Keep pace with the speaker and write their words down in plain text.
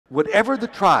Whatever the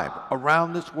tribe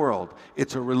around this world,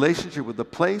 it's a relationship with the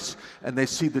place, and they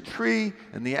see the tree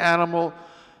and the animal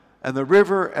and the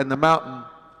river and the mountain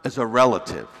as a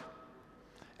relative.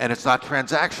 And it's not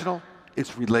transactional,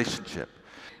 it's relationship.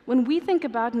 When we think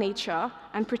about nature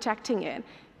and protecting it,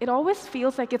 it always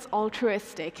feels like it's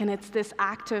altruistic and it's this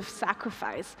act of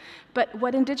sacrifice. But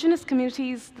what Indigenous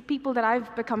communities, the people that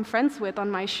I've become friends with on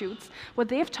my shoots, what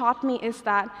they've taught me is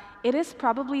that it is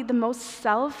probably the most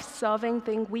self-serving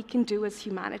thing we can do as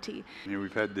humanity. You know,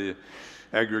 we've had the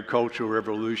agricultural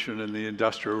revolution and the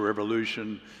industrial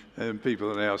revolution, and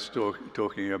people are now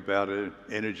talking about an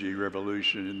energy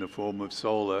revolution in the form of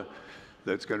solar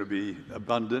that's going to be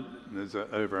abundant. There's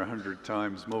over 100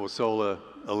 times more solar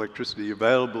electricity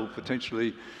available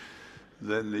potentially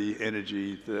than the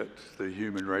energy that the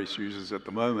human race uses at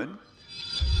the moment.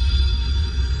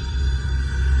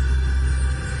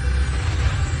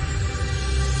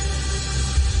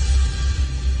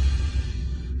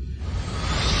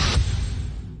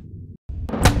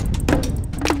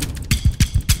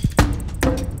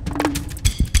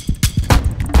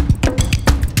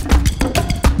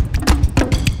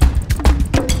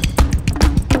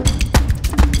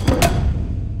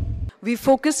 We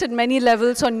focused at many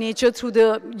levels on nature through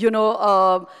the,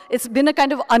 it's been a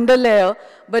kind of underlayer,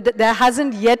 but there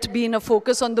hasn't yet been a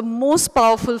focus on the most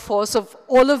powerful force of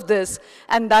all of this,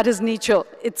 and that is nature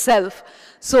itself.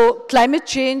 So climate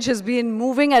change has been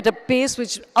moving at a pace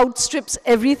which outstrips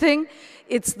everything.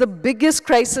 It's the biggest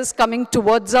crisis coming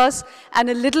towards us, and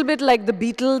a little bit like the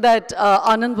beetle that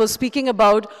Anand was speaking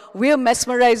about, we're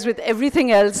mesmerized with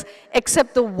everything else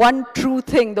except the one true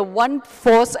thing, the one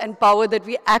force and power that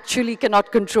we actually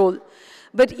cannot control.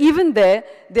 But even there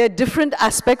are different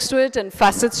aspects to it and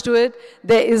facets to it.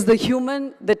 There is the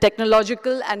human, the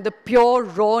technological, and the pure,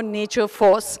 raw nature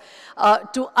force.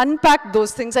 To unpack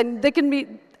those things, and there can be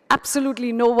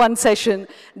absolutely no one session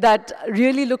that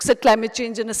really looks at climate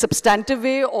change in a substantive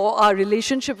way or our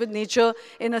relationship with nature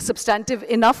in a substantive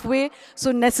enough way.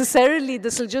 So necessarily,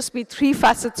 this will just be three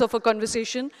facets of a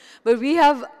conversation. But we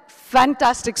have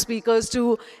fantastic speakers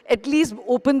to at least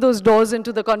open those doors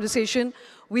into the conversation.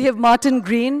 We have Martin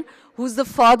Green, who's the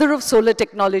father of solar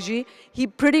technology. He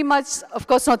pretty much, of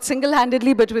course not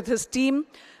single-handedly, but with his team,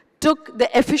 took the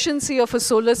efficiency of a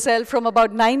solar cell from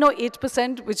about 9 or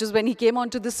 8%, which is when he came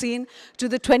onto the scene, to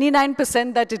the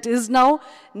 29% that it is now.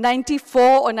 94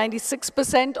 or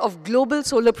 96% of global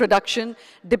solar production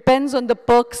depends on the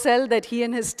PERC cell that he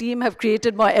and his team have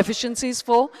created more efficiencies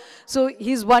for. So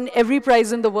he's won every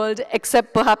prize in the world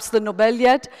except perhaps the Nobel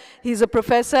yet. He's a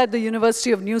professor at the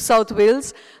University of New South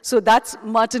Wales. So that's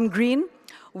Martin Green.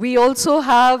 We also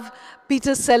have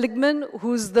Peter Seligmann,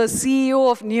 who's the CEO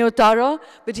of Neotara,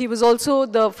 but he was also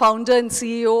the founder and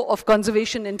CEO of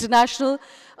Conservation International,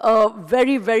 a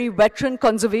very, very veteran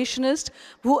conservationist,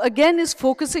 who again is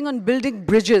focusing on building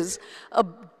bridges.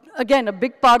 Again, a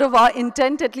big part of our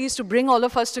intent, at least to bring all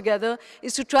of us together,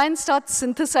 is to try and start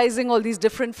synthesizing all these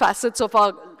different facets of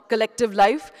our collective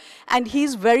life. And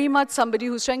he's very much somebody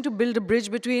who's trying to build a bridge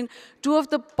between two of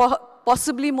the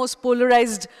possibly most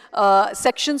polarized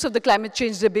sections of the climate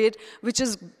change debate, which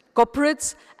is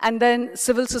corporates and then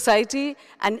civil society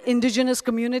and indigenous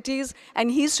communities. And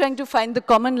he's trying to find the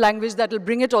common language that will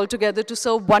bring it all together to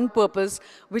serve one purpose,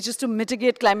 which is to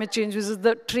mitigate climate change, which is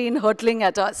the train hurtling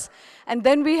at us. And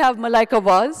then we have Malaika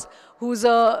Vaz, who's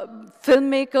a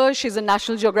filmmaker, she's a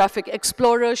National Geographic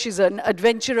explorer, she's an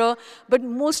adventurer, but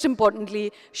most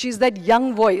importantly, she's that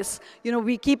young voice. You know,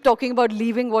 we keep talking about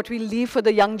leaving what we leave for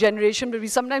the young generation, but we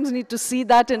sometimes need to see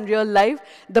that in real life,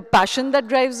 the passion that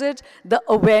drives it, the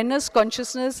awareness,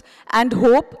 consciousness, and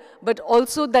hope, but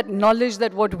also that knowledge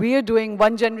that what we are doing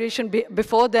one generation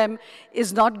before them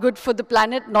is not good for the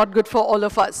planet, not good for all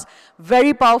of us.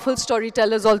 Very powerful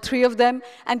storytellers, all three of them,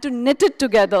 and to knit it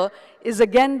together is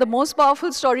again the most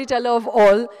powerful storyteller of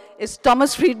all is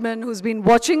Thomas Friedman, who's been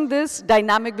watching this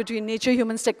dynamic between nature,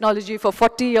 humans, technology for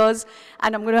 40 years,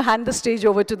 and I'm going to hand the stage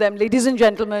over to them. Ladies and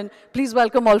gentlemen, please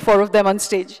welcome all four of them on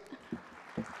stage.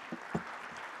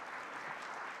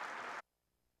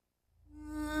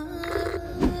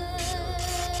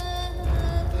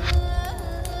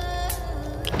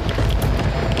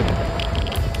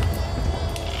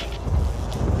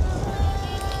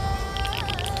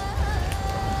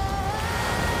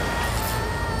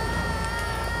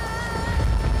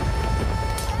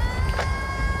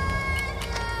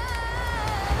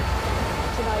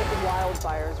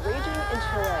 Wildfires raging in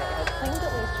Chile have claimed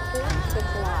at least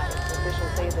 46 lives.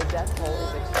 Officials say the death toll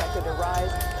is expected to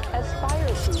rise as fire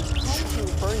crews comb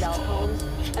through burned out homes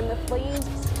and the flames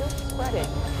still spreading.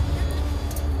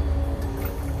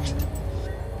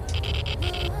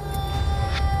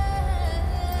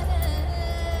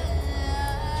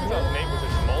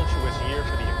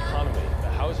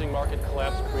 housing market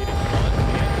collapse created one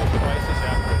financial crisis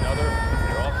after another,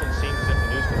 and it often seems as if the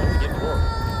news can only get worse.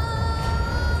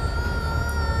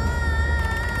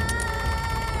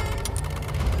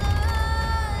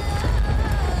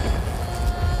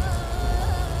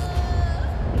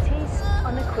 It is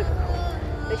unequivocal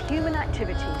that human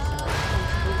activities are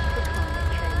responsible for climate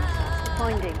change. That's the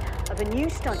finding of a new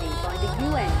study by the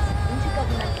UN's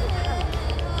Intergovernmental Panel.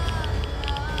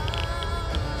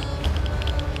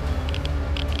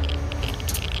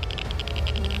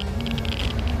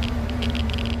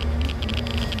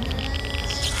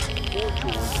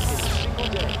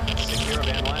 The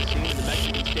caravan last seen in the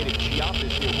Mexican state of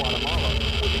Chiapas near Guatemala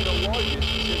will be the largest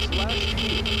since last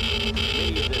year.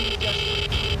 Many of them desperate.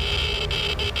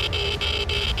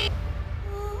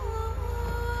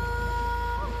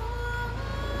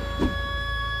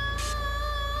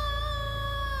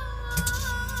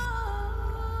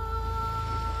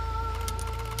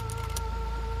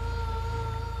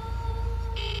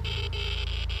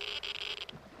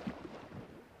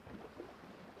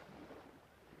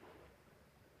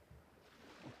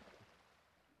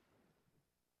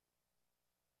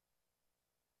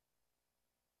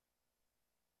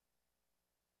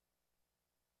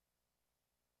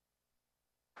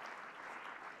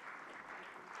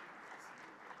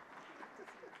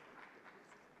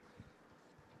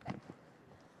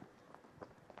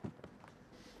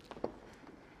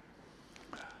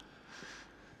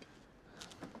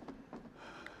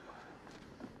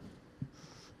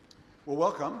 Well,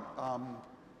 welcome.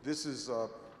 This is a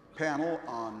panel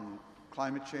on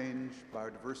climate change,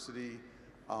 biodiversity,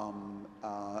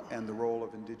 and the role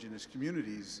of indigenous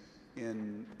communities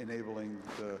in enabling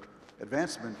the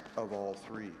advancement of all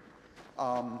three.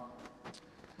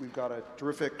 We've got a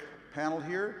terrific panel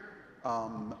here.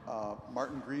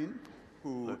 Martin Green,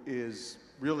 who is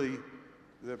really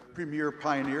the premier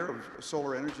pioneer of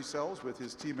solar energy cells with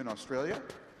his team in Australia.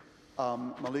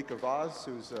 Malaika Vaz,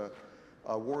 who's a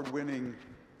award-winning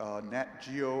Nat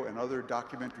Geo and other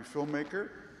documentary filmmaker,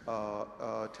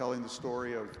 telling the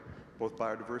story of both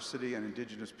biodiversity and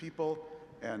indigenous people,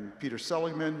 and Peter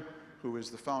Seligmann, who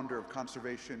is the founder of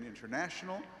Conservation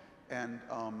International, and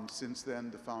since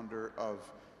then the founder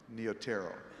of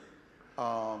Tero.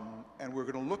 And we're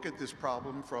going to look at this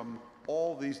problem from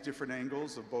all these different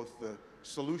angles of both the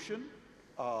solution,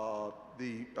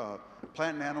 the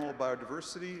plant and animal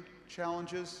biodiversity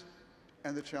challenges,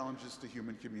 and the challenges to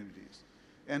human communities.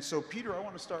 And so, Peter, I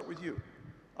want to start with you.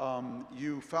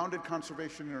 You founded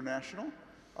Conservation International,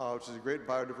 which is a great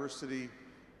biodiversity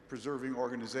preserving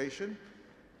organization,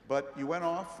 but you went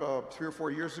off 3 or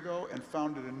 4 years ago and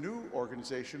founded a new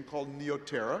organization called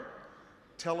Tero.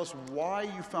 Tell us why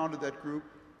you founded that group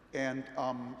and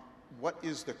what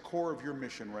is the core of your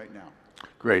mission right now?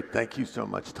 Great, thank you so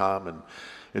much, Tom, and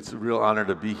it's a real honor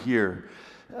to be here.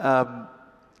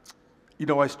 You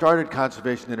know, I started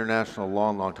Conservation International a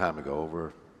long, long time ago,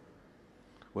 over,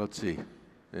 well, let's see,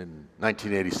 in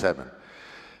 1987.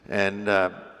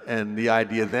 And the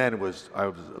idea then was, I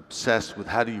was obsessed with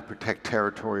how do you protect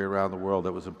territory around the world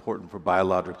that was important for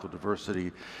biological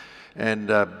diversity, and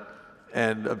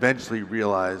eventually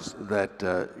realized that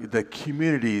the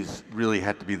communities really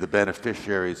had to be the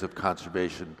beneficiaries of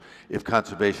conservation if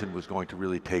conservation was going to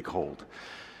really take hold.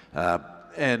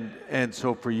 And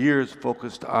so for years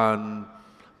focused on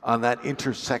that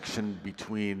intersection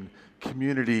between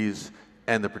communities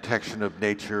and the protection of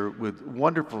nature with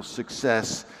wonderful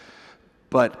success,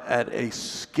 but at a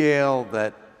scale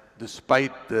that,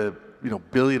 despite the 1.5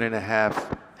 billion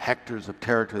hectares of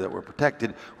territory that were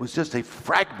protected, was just a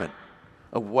fragment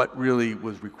of what really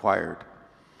was required.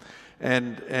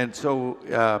 And so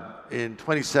in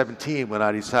 2017, when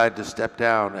I decided to step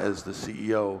down as the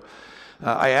CEO,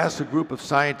 I asked a group of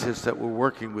scientists that were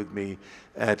working with me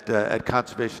at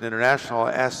Conservation International,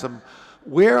 I asked them,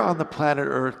 where on the planet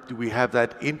Earth do we have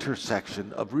that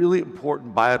intersection of really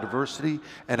important biodiversity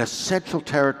and essential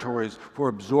territories for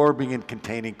absorbing and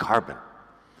containing carbon,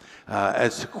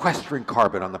 as sequestering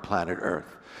carbon on the planet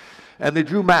Earth? And they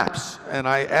drew maps, and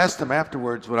I asked them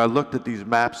afterwards, when I looked at these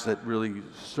maps that really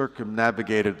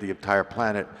circumnavigated the entire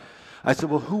planet, I said,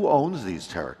 well, who owns these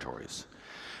territories?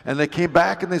 And they came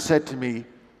back and they said to me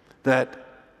that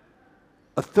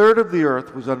 1/3 of the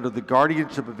Earth was under the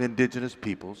guardianship of indigenous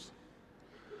peoples,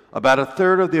 about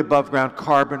 1/3 of the above ground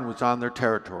carbon was on their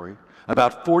territory,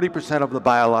 about 40% of the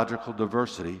biological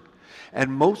diversity,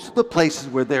 and most of the places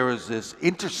where there was this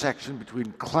intersection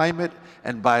between climate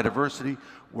and biodiversity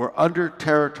were under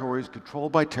territories,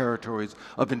 controlled by territories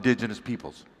of indigenous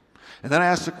peoples. And then I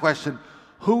asked the question,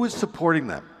 who is supporting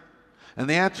them? And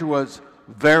the answer was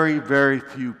very, very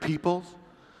few peoples,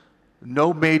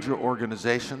 no major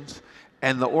organizations,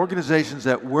 and the organizations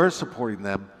that were supporting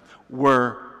them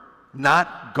were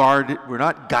not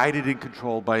guided and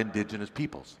controlled by indigenous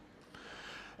peoples.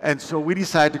 And so we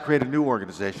decided to create a new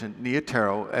organization,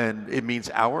 Tero, and it means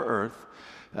Our Earth.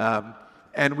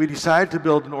 And we decided to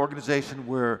build an organization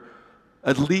where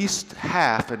at least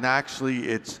half, and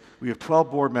actually we have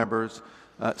 12 board members,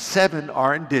 7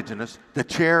 are indigenous. The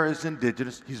chair is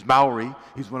indigenous. He's Maori.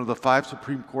 He's one of the 5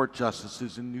 Supreme Court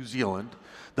justices in New Zealand.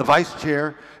 The vice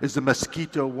chair is the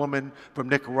Mosquito woman from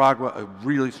Nicaragua, a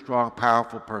really strong,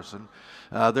 powerful person.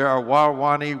 There are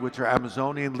Warawani, which are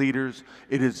Amazonian leaders.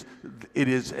 There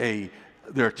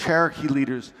are Cherokee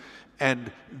leaders.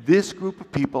 And this group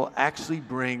of people actually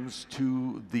brings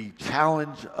to the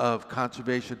challenge of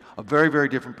conservation a very, very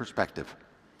different perspective.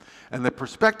 And the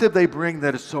perspective they bring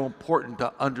that is so important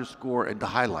to underscore and to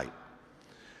highlight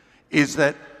is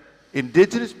that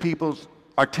indigenous peoples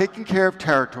are taking care of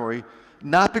territory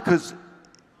not because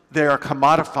they are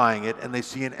commodifying it and they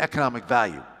see an economic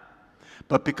value,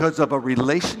 but because of a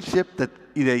relationship that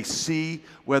they see,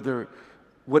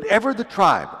 whatever the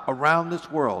tribe around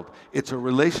this world, it's a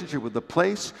relationship with the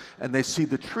place, and they see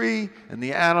the tree and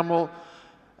the animal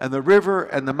and the river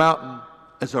and the mountain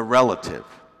as a relative.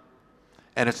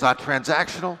 And it's not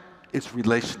transactional, it's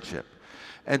relationship.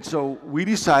 And so we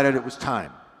decided it was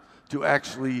time to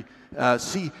actually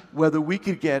see whether we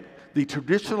could get the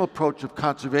traditional approach of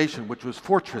conservation, which was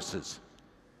fortresses,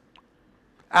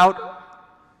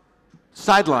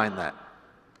 sideline that,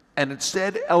 and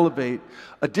instead elevate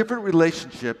a different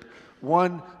relationship,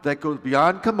 one that goes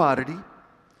beyond commodity,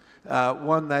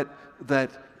 one that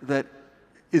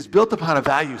is built upon a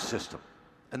value system.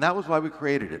 And that was why we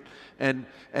created it. And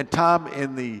Tom,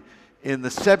 in the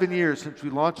 7 years since we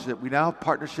launched it, we now have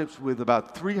partnerships with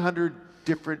about 300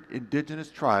 different indigenous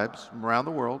tribes from around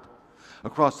the world,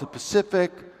 across the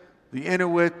Pacific, the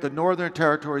Inuit, the Northern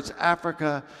Territories,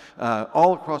 Africa,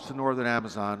 all across the Northern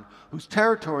Amazon, whose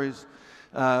territories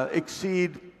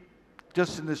exceed,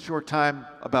 just in this short time,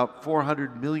 about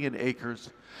 400 million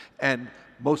acres. And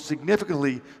most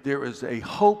significantly, there is a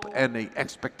hope and an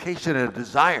expectation and a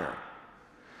desire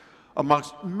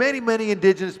amongst many, many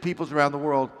indigenous peoples around the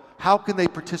world. How can they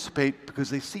participate? Because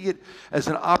they see it as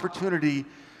an opportunity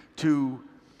to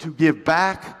give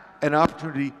back, an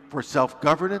opportunity for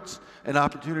self-governance, an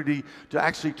opportunity to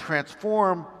actually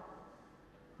transform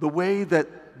the way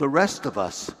that the rest of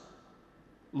us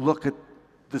look at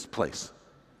this place.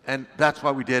 And that's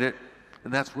why we did it,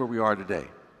 and that's where we are today.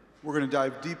 We're going to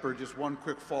dive deeper. Just one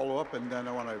quick follow-up, and then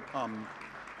I want to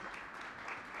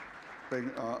bring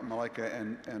Malaika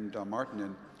and Martin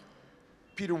in.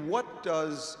 Peter, what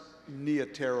does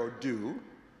Tero do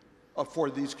for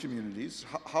these communities?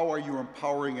 How are you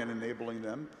empowering and enabling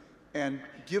them? And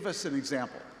give us an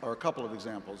example, or a couple of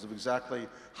examples, of exactly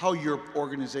how your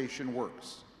organization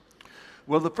works.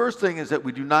 Well, the first thing is that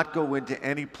we do not go into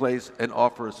any place and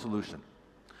offer a solution.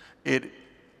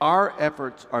 Our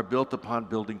efforts are built upon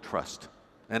building trust.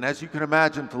 And as you can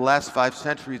imagine, for the last 5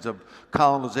 centuries of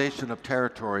colonization of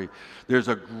territory, there's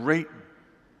a great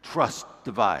trust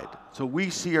divide. So we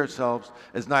see ourselves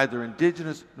as neither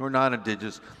indigenous nor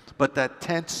non-indigenous, but that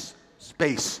tense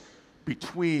space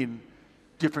between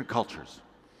different cultures.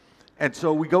 And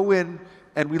so we go in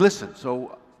and we listen.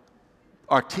 So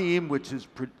our team, which is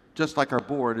just like our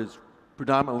board, is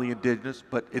predominantly indigenous,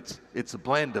 but it's a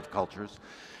blend of cultures.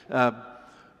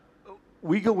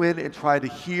 We go in and try to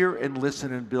hear and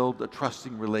listen and build a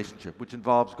trusting relationship, which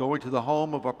involves going to the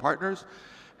home of our partners,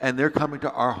 and they're coming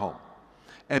to our home,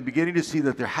 and beginning to see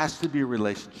that there has to be a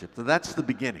relationship. So that's the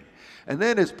beginning. And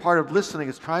then as part of listening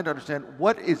is trying to understand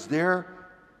what is their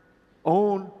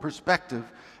own perspective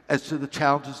as to the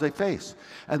challenges they face.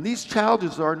 And these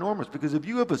challenges are enormous, because if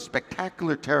you have a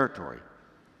spectacular territory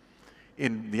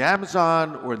in the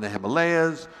Amazon or in the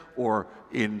Himalayas or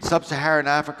in sub-Saharan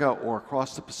Africa or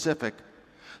across the Pacific,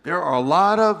 there are a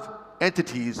lot of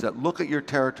entities that look at your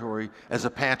territory as a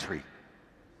pantry.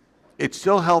 It's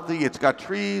still healthy, it's got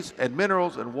trees and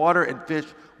minerals and water and fish,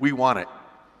 we want it.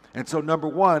 And so number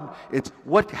one, it's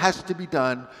what has to be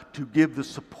done to give the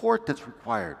support that's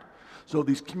required so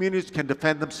these communities can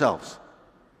defend themselves.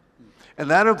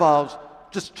 And that involves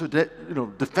just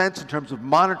defense in terms of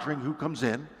monitoring who comes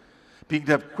in, being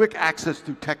to have quick access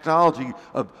through technology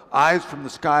of eyes from the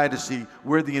sky to see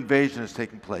where the invasion is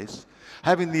taking place,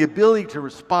 having the ability to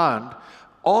respond,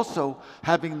 also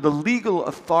having the legal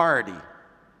authority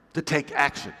to take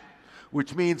action,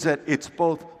 which means that it's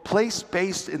both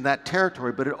place-based in that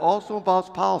territory, but it also involves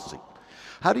policy.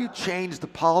 How do you change the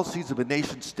policies of a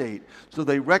nation state so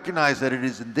they recognize that it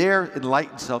is in their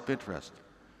enlightened self-interest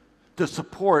to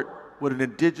support what an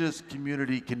indigenous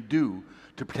community can do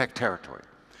to protect territory.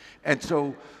 And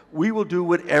so we will do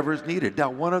whatever is needed. Now,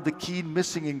 one of the key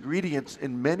missing ingredients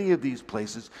in many of these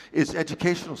places is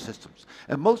educational systems.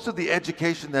 And most of the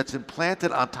education that's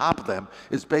implanted on top of them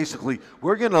is basically,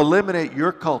 we're going to eliminate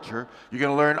your culture, you're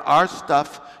going to learn our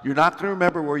stuff, you're not going to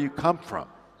remember where you come from.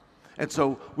 And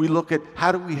so we look at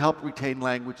how do we help retain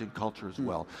language and culture as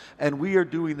well. And we are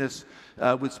doing this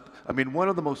one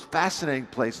of the most fascinating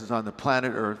places on the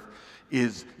planet Earth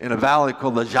is in a valley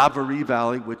called the Javari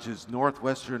Valley, which is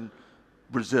northwestern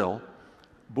Brazil,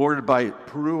 bordered by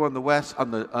Peru on the west,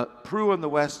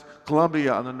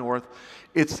 Colombia on the north.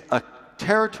 It's a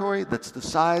territory that's the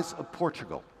size of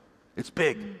Portugal. It's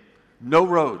big, no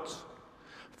roads.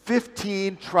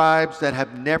 15 tribes that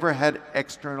have never had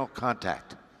external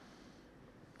contact.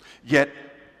 Yet,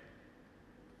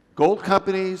 gold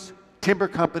companies, timber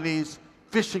companies,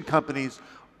 fishing companies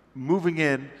moving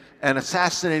in and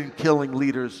assassinating, killing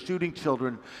leaders, shooting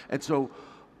children. And so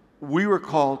we were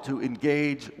called to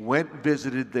engage, went,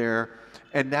 visited there,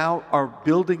 and now are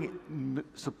building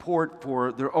support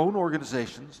for their own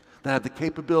organizations that have the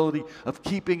capability of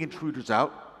keeping intruders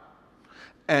out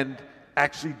and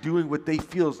actually doing what they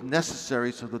feel is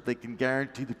necessary so that they can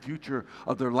guarantee the future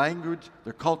of their language,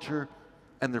 their culture,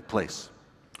 and their place.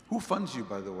 Who funds you,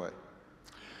 by the way?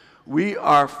 We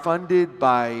are funded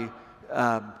by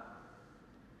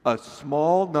a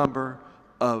small number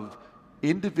of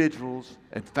individuals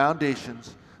and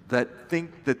foundations that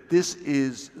think that this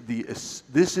is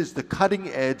the cutting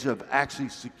edge of actually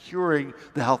securing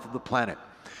the health of the planet.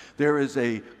 There is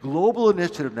a global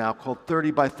initiative now called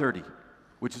 30 by 30,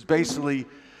 which is basically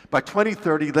by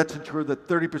 2030, let's ensure that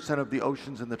 30% of the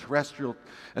oceans and the terrestrial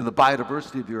and the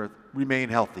biodiversity of the Earth remain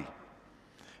healthy.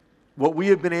 What we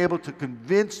have been able to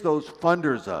convince those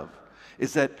funders of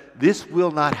is that this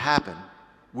will not happen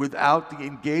without the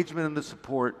engagement and the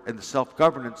support and the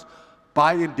self-governance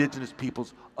by indigenous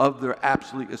peoples of their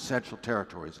absolutely essential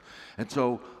territories. And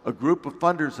so a group of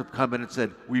funders have come in and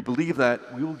said, we believe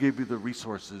that, we will give you the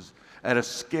resources at a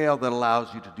scale that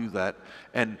allows you to do that.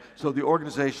 And so the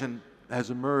organization has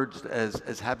emerged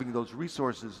as having those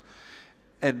resources.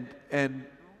 And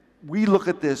we look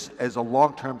at this as a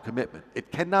long-term commitment.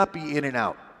 It cannot be in and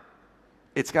out.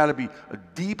 It's got to be a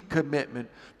deep commitment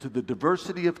to the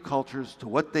diversity of cultures, to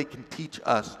what they can teach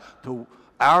us, to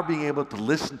our being able to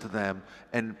listen to them,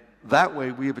 and that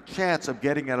way we have a chance of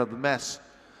getting out of the mess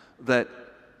that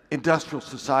industrial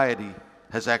society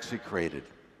has actually created.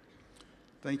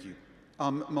 Thank you.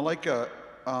 Malaika,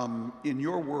 in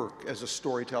your work as a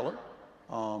storyteller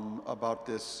about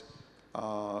this,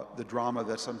 the drama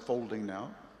that's unfolding now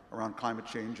around climate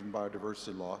change and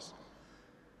biodiversity loss,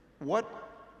 what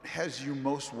has you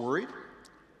most worried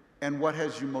and what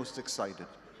has you most excited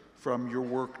from your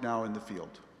work now in the field?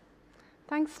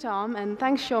 Thanks, Tom, and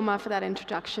thanks, Shoma, for that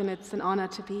introduction. It's an honor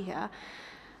to be here.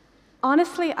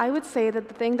 Honestly, I would say that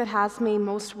the thing that has me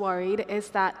most worried is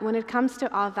that when it comes to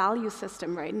our value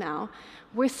system right now,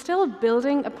 we're still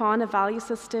building upon a value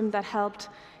system that helped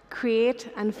create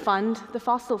and fund the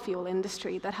fossil fuel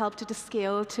industry, that helped it to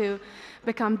scale to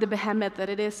become the behemoth that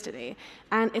it is today.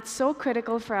 And it's so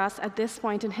critical for us at this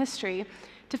point in history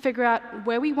to figure out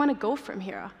where we want to go from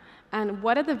here. And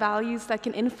what are the values that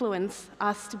can influence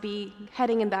us to be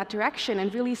heading in that direction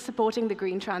and really supporting the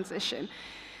green transition?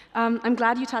 I'm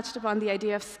glad you touched upon the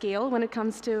idea of scale when it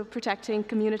comes to protecting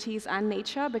communities and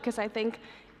nature, because I think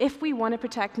if we want to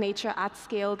protect nature at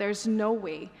scale, there's no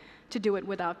way to do it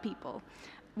without people.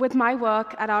 With my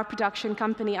work at our production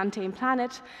company, Untamed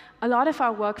Planet, a lot of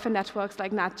our work for networks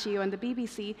like Nat Geo and the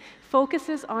BBC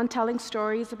focuses on telling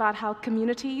stories about how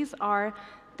communities are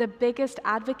the biggest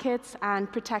advocates and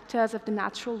protectors of the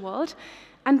natural world.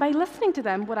 And by listening to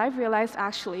them, what I've realized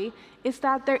actually is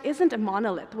that there isn't a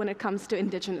monolith when it comes to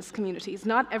indigenous communities.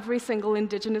 Not every single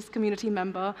indigenous community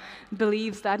member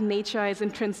believes that nature is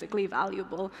intrinsically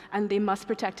valuable and they must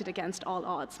protect it against all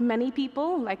odds. Many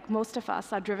people, like most of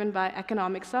us, are driven by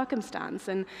economic circumstance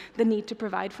and the need to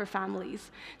provide for families.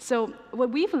 So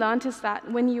what we've learned is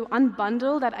that when you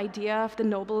unbundle that idea of the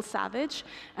noble savage,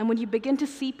 and when you begin to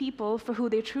see people for who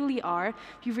they truly are,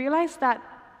 you realize that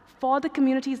for the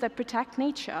communities that protect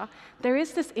nature, there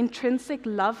is this intrinsic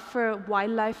love for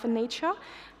wildlife and nature,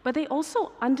 but they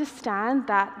also understand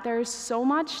that there is so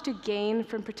much to gain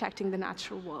from protecting the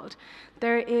natural world.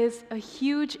 There is a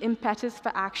huge impetus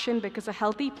for action because a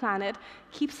healthy planet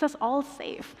keeps us all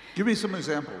safe. Give me some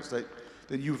examples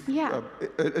that you've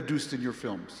adduced in your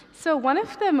films? So one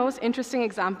of the most interesting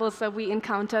examples that we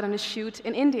encountered on a shoot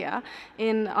in India,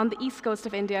 on the east coast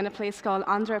of India in a place called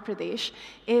Andhra Pradesh,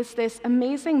 is this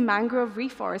amazing mangrove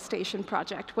reforestation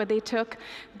project where they took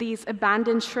these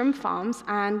abandoned shrimp farms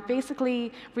and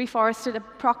basically reforested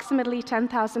approximately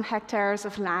 10,000 hectares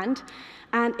of land.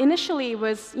 And initially it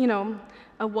was,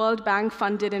 a World Bank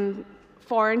funded and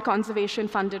foreign conservation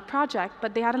funded project,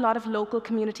 but they had a lot of local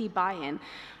community buy-in.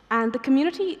 And the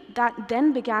community that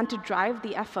then began to drive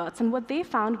the efforts, and what they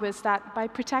found was that by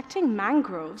protecting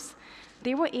mangroves,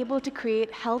 they were able to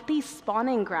create healthy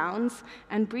spawning grounds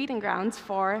and breeding grounds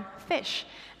for fish.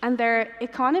 And their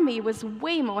economy was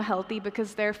way more healthy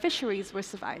because their fisheries were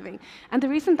surviving. And the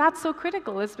reason that's so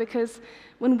critical is because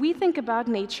when we think about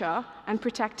nature and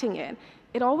protecting it,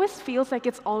 it always feels like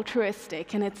it's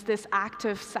altruistic and it's this act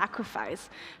of sacrifice.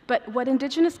 But what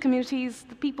Indigenous communities,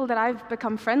 the people that I've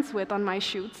become friends with on my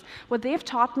shoots, what they've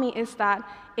taught me is that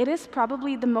it is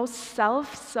probably the most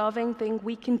self-serving thing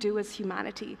we can do as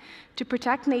humanity, to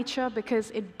protect nature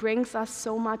because it brings us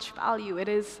so much value. It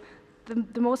is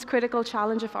the most critical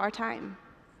challenge of our time.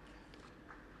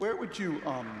 Where would you,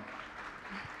 I'm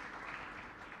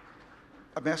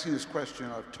asking this question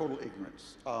out of total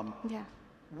ignorance. Yeah.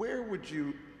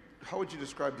 How would you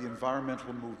describe the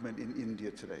environmental movement in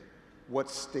India today? What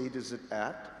state is it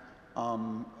at?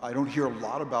 I don't hear a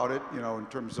lot about it, in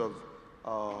terms of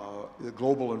the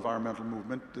global environmental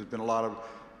movement. There's been a lot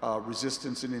of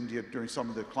resistance in India during some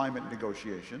of the climate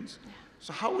negotiations. Yeah.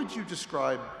 So how would you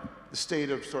describe the state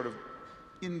of sort of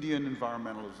Indian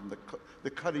environmentalism,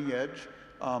 the cutting edge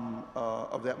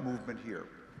of that movement here?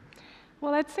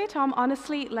 Well, I'd say, Tom,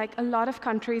 honestly, like a lot of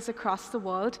countries across the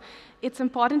world, it's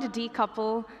important to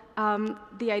decouple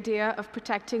the idea of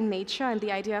protecting nature and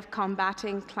the idea of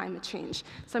combating climate change.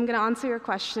 So I'm going to answer your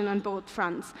question on both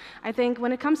fronts. I think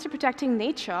when it comes to protecting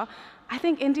nature, I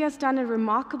think India's done a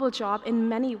remarkable job in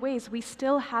many ways. We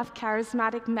still have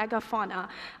charismatic megafauna.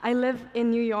 I live in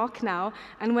New York now,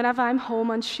 and whenever I'm home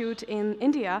on shoot in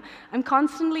India, I'm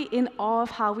constantly in awe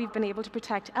of how we've been able to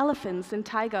protect elephants and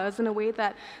tigers in a way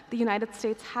that the United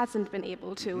States hasn't been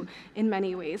able to in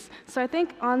many ways. So I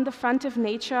think on the front of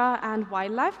nature and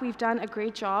wildlife, we've done a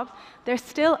great job. There's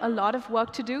still a lot of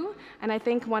work to do, and I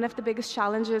think one of the biggest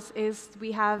challenges is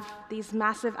we have these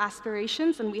massive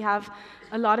aspirations, and we have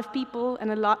a lot of people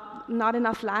and not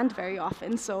enough land very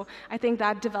often. So I think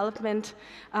that development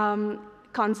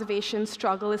conservation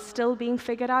struggle is still being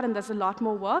figured out, and there's a lot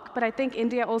more work. But I think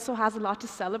India also has a lot to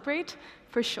celebrate,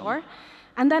 for sure.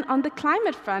 And then on the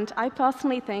climate front, I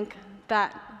personally think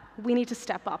that we need to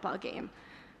step up our game.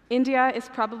 India is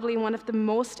probably one of the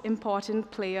most important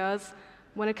players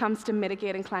when it comes to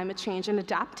mitigating climate change and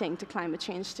adapting to climate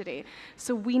change today.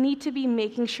 So we need to be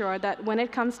making sure that when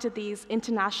it comes to these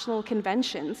international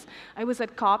conventions, I was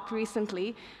at COP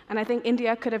recently, and I think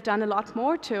India could have done a lot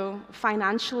more to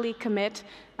financially commit,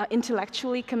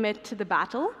 intellectually commit to the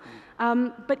battle.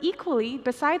 But equally,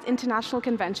 besides international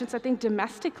conventions, I think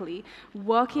domestically,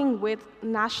 working with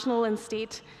national and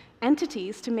state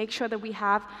entities to make sure that we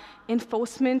have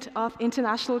enforcement of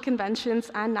international conventions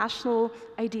and national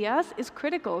ideas is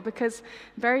critical, because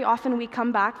very often we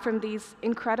come back from these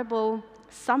incredible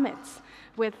summits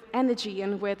with energy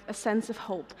and with a sense of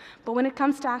hope. But when it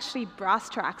comes to actually brass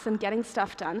tacks and getting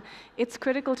stuff done, it's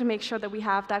critical to make sure that we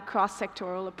have that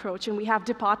cross-sectoral approach and we have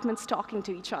departments talking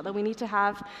to each other. We need to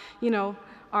have,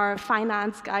 our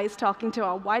finance guys talking to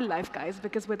our wildlife guys,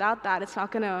 because without that, it's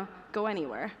not going to go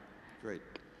anywhere. Great.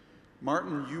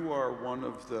 Martin, you are one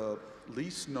of the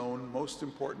least known, most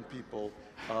important people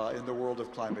in the world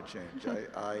of climate change.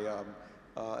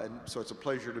 And so it's a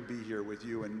pleasure to be here with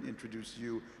you and introduce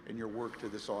you and your work to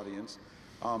this audience.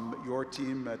 Your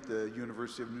team at the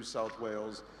University of New South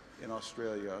Wales in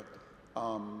Australia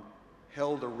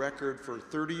held a record for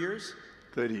 30 years?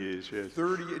 30 years, yes.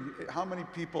 30, how many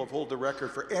people have held the record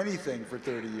for anything for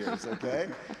 30 years, okay?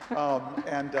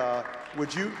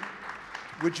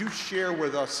 Would you share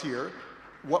with us here,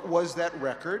 what was that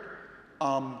record,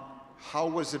 how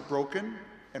was it broken,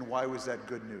 and why was that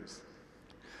good news?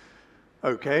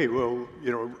 Okay, well,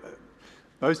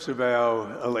 most of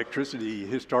our electricity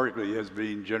historically has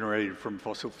been generated from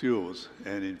fossil fuels,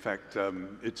 and in fact,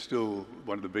 it's still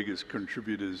one of the biggest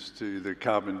contributors to the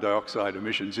carbon dioxide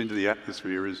emissions into the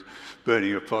atmosphere is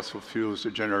burning of fossil fuels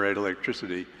to generate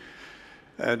electricity.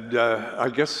 And I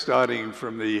guess starting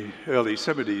from the early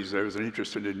 70s, there was an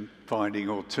interest in finding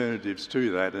alternatives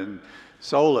to that. And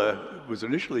solar was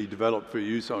initially developed for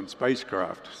use on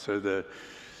spacecraft. So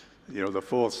you know, the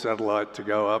fourth satellite to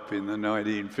go up in the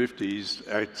 1950s,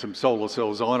 had some solar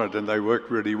cells on it, and they worked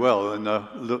really well. And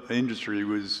the industry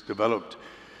was developed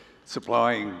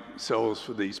supplying cells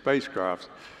for these spacecrafts.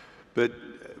 But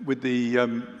with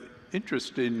the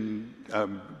interest in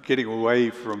getting away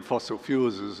from fossil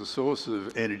fuels as a source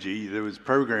of energy, there was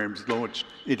programs launched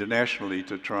internationally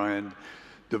to try and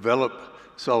develop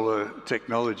solar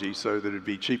technology so that it'd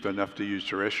be cheap enough to use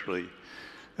terrestrially.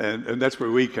 And that's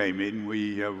where we came in.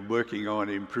 We are working on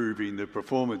improving the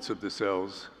performance of the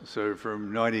cells. So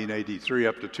from 1983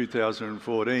 up to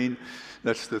 2014,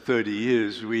 that's the 30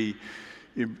 years, we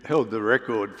held the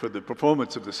record for the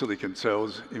performance of the silicon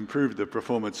cells, improved the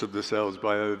performance of the cells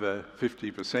by over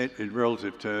 50% in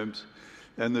relative terms.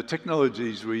 And the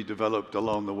technologies we developed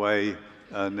along the way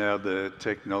are now the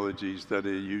technologies that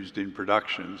are used in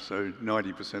production. So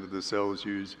 90% of the cells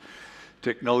use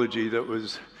technology that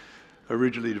was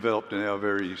originally developed in our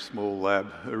very small lab,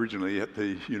 originally at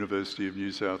the University of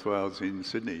New South Wales in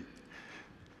Sydney.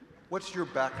 What's your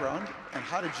background, and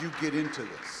how did you get into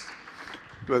this?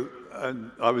 Well,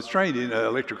 I was trained in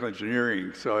electrical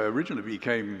engineering, so I originally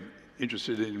became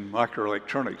interested in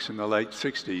microelectronics in the late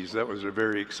 60s. That was a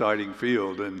very exciting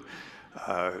field, and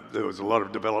there was a lot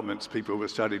of developments. People were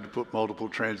starting to put multiple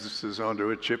transistors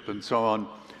onto a chip and so on.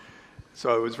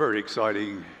 So it was a very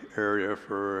exciting area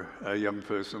for a young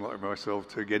person like myself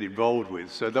to get involved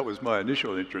with. So that was my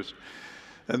initial interest.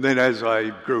 And then as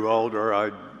I grew older,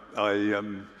 I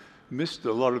missed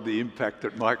a lot of the impact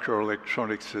that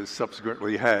microelectronics has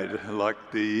subsequently had, like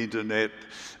the internet,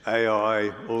 AI,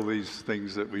 all these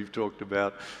things that we've talked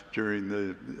about during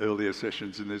the earlier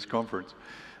sessions in this conference.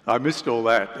 I missed all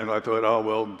that, and I thought, oh,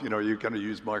 well, you know, you're going to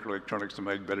use microelectronics to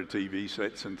make better TV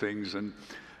sets and things, and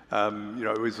you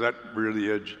know, is that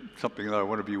really something that I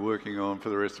want to be working on for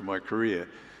the rest of my career?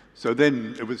 So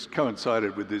then it was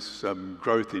coincided with this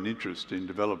growth in interest in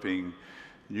developing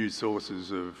new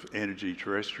sources of energy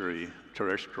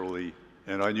terrestrially,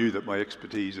 and I knew that my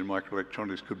expertise in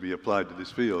microelectronics could be applied to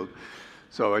this field.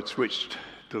 So I switched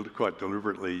quite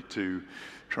deliberately to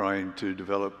trying to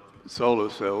develop solar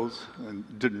cells, and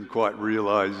didn't quite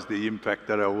realize the impact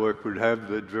that our work would have,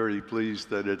 but very pleased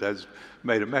that it has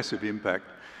made a massive impact.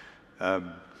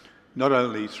 Not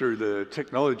only through the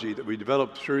technology that we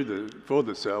developed for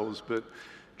the cells, but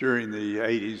during the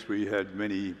 80s, we had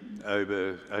many,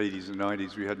 over 80s and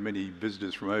 90s, we had many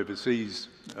visitors from overseas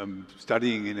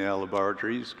studying in our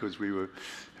laboratories, because we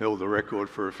held the record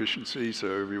for efficiency, so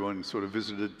everyone sort of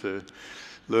visited to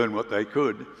learn what they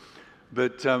could.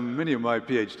 But many of my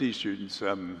PhD students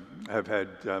are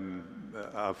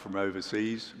from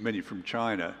overseas, many from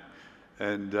China.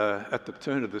 And at the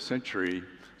turn of the century,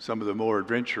 some of the more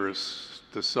adventurous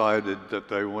decided that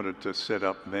they wanted to set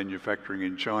up manufacturing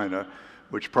in China,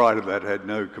 which prior to that had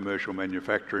no commercial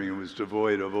manufacturing and was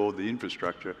devoid of all the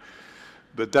infrastructure.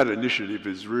 But that initiative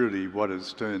is really what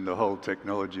has turned the whole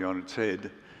technology on its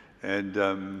head. And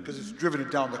because it's driven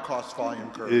it down the cost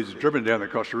volume curve. It's driven down the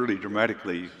cost really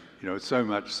dramatically, you know, so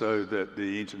much so that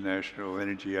the International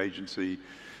Energy Agency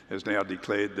has now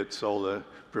declared that solar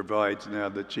provides now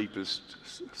the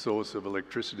cheapest source of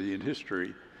electricity in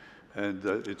history. And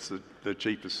it's the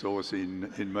cheapest source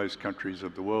in most countries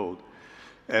of the world.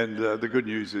 And the good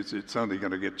news is it's only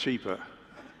going to get cheaper.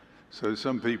 So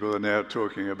some people are now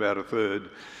talking about a third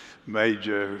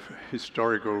major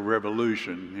historical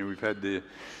revolution. You know, we've had the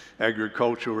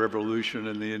agricultural revolution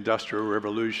and the industrial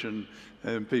revolution,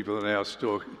 and people are now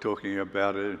talking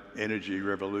about an energy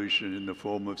revolution in the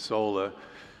form of solar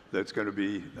that's going to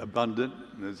be abundant.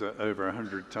 There's over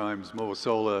 100 times more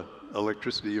solar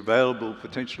electricity available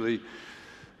potentially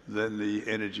than the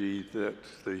energy that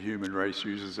the human race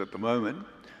uses at the moment.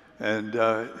 And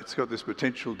it's got this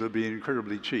potential to be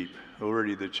incredibly cheap,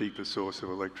 already the cheapest source of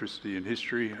electricity in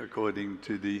history, according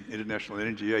to the International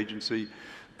Energy Agency,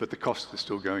 but the cost is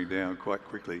still going down quite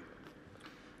quickly.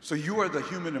 So you are the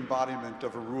human embodiment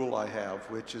of a rule I have,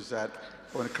 which is that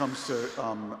when it comes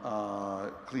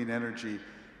to clean energy,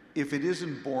 if it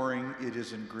isn't boring, it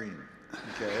isn't green,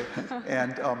 okay?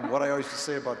 And what I always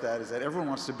say about that is that everyone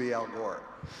wants to be Al Gore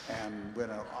and win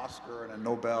an Oscar and a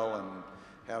Nobel and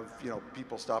have, you know,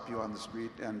 people stop you on the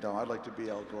street, and I'd like to be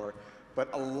Al Gore. But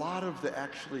a lot of the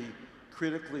actually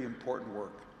critically important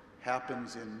work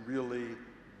happens in really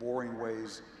boring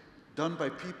ways, done by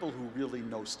people who really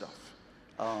know stuff.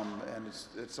 And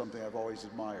it's something I've always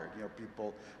admired. You know,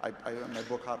 people, in my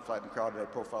book, Hot, Flat, and Crowded, I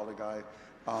profiled a guy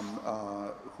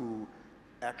who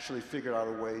actually figured out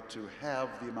a way to have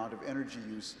the amount of energy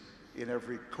use in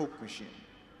every Coke machine,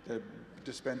 the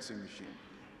dispensing machine.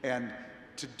 And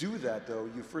to do that, though,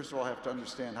 you first of all have to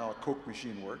understand how a Coke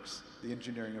machine works, the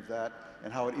engineering of that,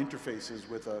 and how it interfaces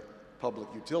with a public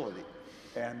utility.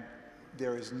 And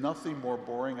there is nothing more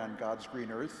boring on God's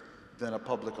green earth than a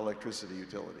public electricity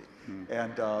utility.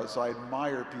 And so I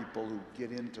admire people who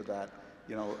get into that,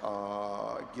 you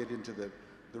know, get into the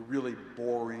really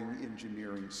boring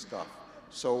engineering stuff.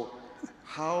 So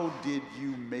how did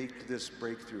you make this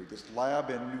breakthrough, this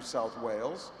lab in New South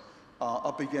Wales,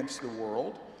 up against the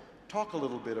world? Talk a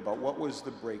little bit about what was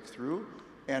the breakthrough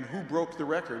and who broke the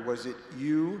record. Was it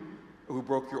you who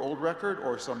broke your old record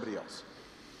or somebody else?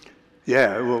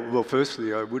 Yeah, well,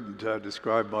 firstly, I wouldn't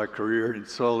describe my career in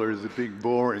solar as being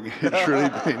boring.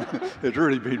 It's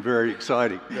really been very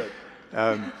exciting. Good.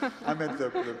 I meant the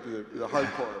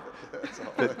hardcore of it. That's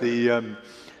all. But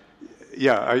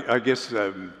yeah, I guess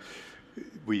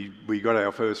we got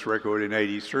our first record in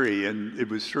 '83, and it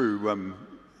was through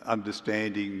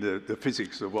understanding the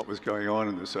physics of what was going on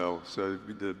in the cell. So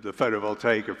the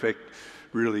photovoltaic effect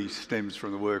really stems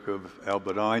from the work of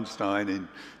Albert Einstein in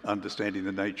understanding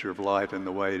the nature of light and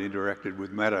the way it interacted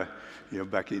with matter, you know,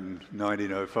 back in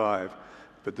 1905.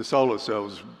 But the solar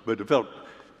cells were developed,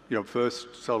 you know,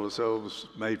 first solar cells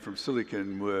made from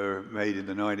silicon were made in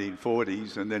the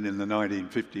 1940s, and then in the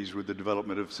 1950s with the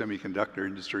development of semiconductor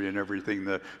industry and everything,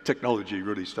 the technology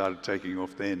really started taking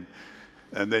off then.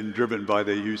 And then driven by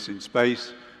their use in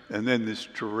space, and then this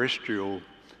terrestrial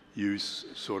use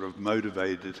sort of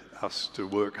motivated us to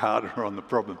work harder on the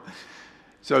problem.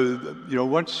 So, you know,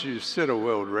 once you set a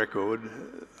world record,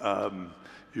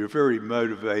 you're very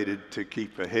motivated to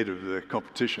keep ahead of the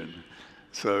competition.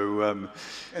 So,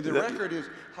 and the record is,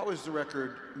 how is the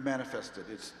record manifested?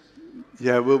 It's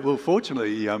yeah, well,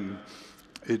 fortunately,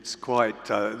 it's quite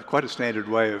a standard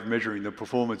way of measuring the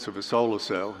performance of a solar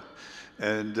cell.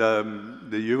 And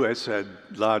the US had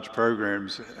large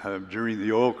programs during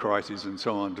the oil crisis and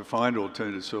so on to find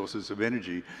alternative sources of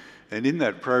energy. And in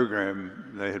that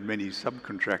program, they had many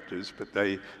subcontractors, but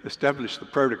they established the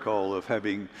protocol of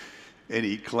having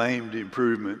any claimed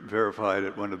improvement verified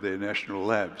at one of their national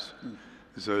labs.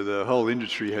 So the whole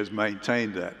industry has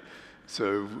maintained that.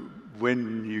 So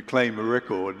when you claim a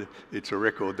record, it's a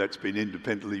record that's been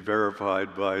independently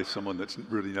verified by someone that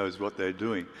really knows what they're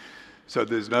doing. So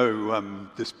there's no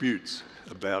disputes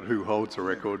about who holds a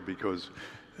record because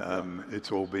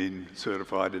it's all been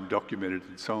certified and documented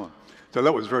and so on. So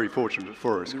that was very fortunate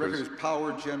for us. The record is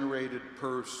power generated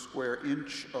per square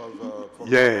inch of...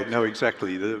 yeah, no,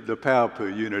 exactly. The power per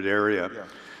unit area.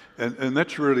 Yeah. And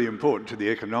that's really important to the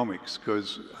economics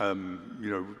because, you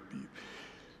know,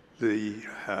 the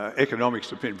economics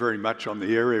depend very much on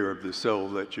the area of the cell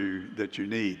that you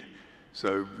need.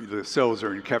 So the cells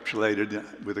are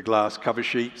encapsulated with a glass cover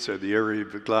sheet, so the area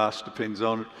of the glass depends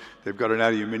on it. They've got an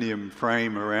aluminium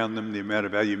frame around them, the amount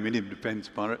of aluminium depends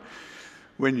upon it.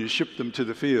 When you ship them to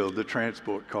the field, the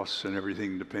transport costs and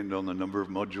everything depend on the number of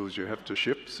modules you have to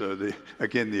ship, so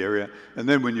again, the area. And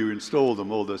then when you install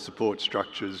them, all the support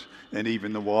structures and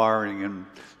even the wiring and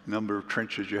number of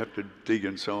trenches you have to dig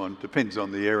and so on depends on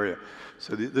the area.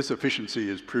 So this efficiency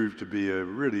has proved to be a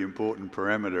really important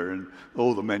parameter, and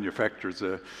all the manufacturers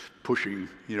are pushing,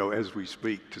 you know, as we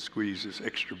speak, to squeeze this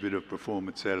extra bit of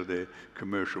performance out of their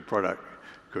commercial product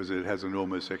because it has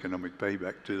enormous economic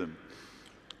payback to them.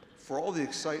 For all the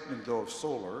excitement, though, of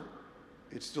solar,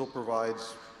 it still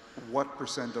provides what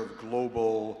 % of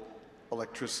global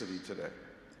electricity today?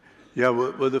 Yeah,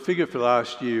 well, the figure for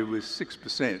last year was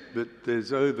 6%, but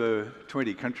there's over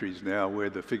 20 countries now where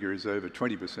the figure is over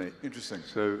 20%. Interesting.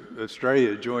 So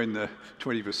Australia joined the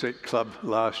 20% club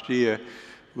last year,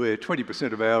 where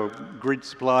 20% of our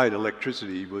grid-supplied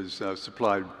electricity was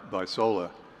supplied by solar.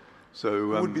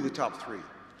 So who would be the top three?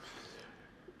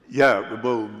 Yeah,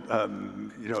 well,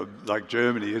 you know, like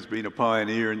Germany has been a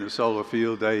pioneer in the solar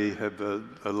field. They have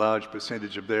a large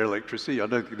percentage of their electricity. I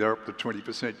don't think they're up to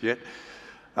 20% yet.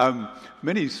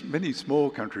 Many small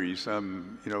countries,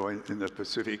 you know, in the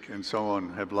Pacific and so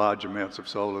on, have large amounts of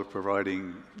solar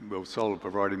providing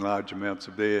large amounts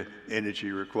of their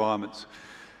energy requirements.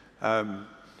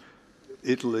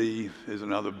 Italy is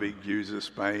another big user,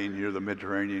 Spain, you know, the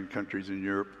Mediterranean countries in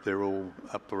Europe, they're all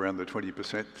up around the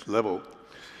 20% level.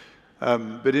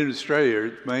 But in Australia,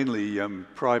 it's mainly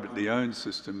privately owned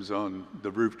systems on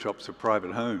the rooftops of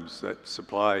private homes. That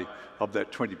supply of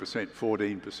that 20%,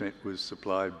 14% was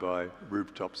supplied by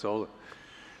rooftop solar.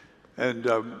 And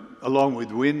along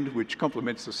with wind, which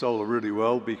complements the solar really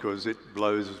well because it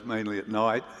blows mainly at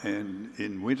night and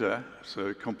in winter, so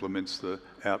it complements the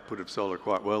output of solar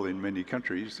quite well in many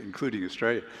countries, including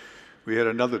Australia. we had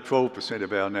another 12%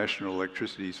 of our national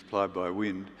electricity supplied by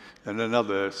wind and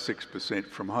another 6%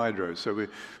 from hydro. So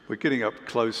we're getting up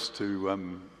close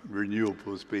to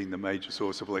renewables being the major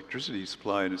source of electricity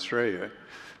supply in Australia.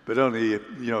 But only, a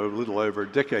little over a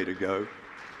decade ago,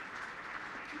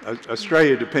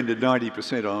 Australia depended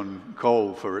 90% on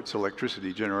coal for its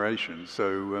electricity generation.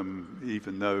 So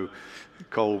even though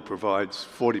coal provides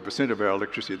 40% of our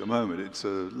electricity at the moment, it's a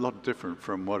lot different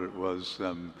from what it was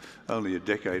only a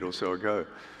decade or so ago.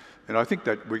 And I think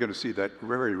that we're going to see that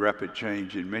very rapid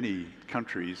change in many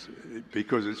countries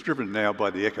because it's driven now by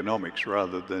the economics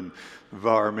rather than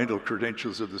environmental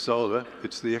credentials of the solar.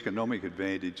 It's the economic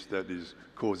advantage that is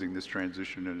causing this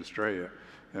transition in Australia.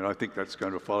 And I think that's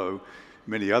going to follow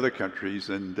many other countries,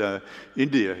 and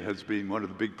India has been one of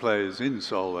the big players in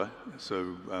solar.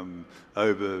 So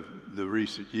over the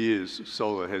recent years,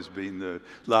 solar has been the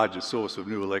largest source of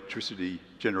new electricity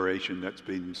generation that's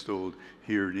been installed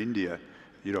here in India,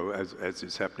 as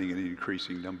is happening in an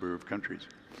increasing number of countries.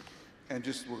 And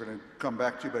just, we're going to come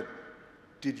back to you, but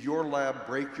did your lab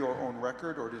break your own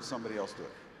record, or did somebody else do it?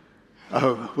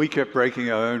 We kept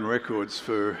breaking our own records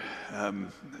for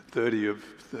 30 of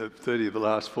the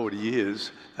last 40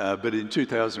 years, but in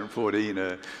 2014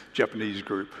 a Japanese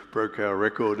group broke our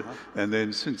record, and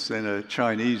then since then a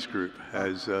Chinese group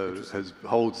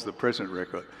holds the present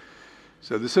record.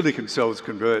 So the silicon cells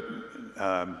convert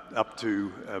up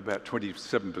to about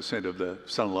 27% of the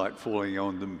sunlight falling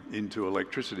on them into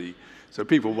electricity. So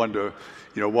people wonder,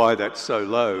 why that's so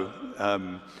low,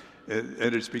 and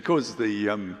it's because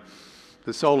the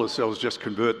solar cells just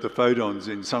convert the photons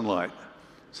in sunlight.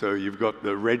 So you've got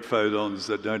the red photons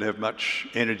that don't have much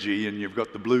energy, and you've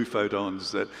got the blue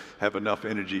photons that have enough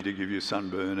energy to give you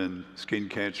sunburn and skin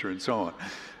cancer and so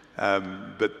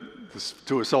on. But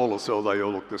to a solar cell, they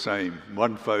all look the same.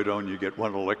 One photon, you get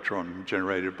one electron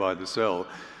generated by the cell.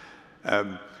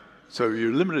 So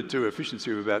you're limited to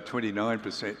efficiency of about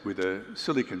 29% with a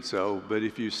silicon cell, but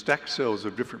if you stack cells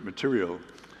of different material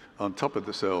on top of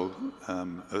the cell,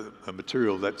 a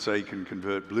material that, say, can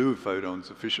convert blue photons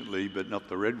efficiently but not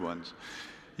the red ones,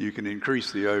 you can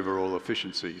increase the overall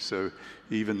efficiency. So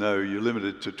even though you're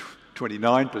limited to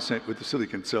 29% with the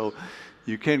silicon cell,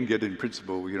 you can get, in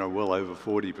principle, well over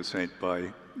 40%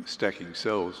 by stacking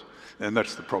cells. And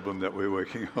that's the problem that we're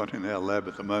working on in our lab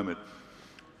at the moment.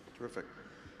 Terrific.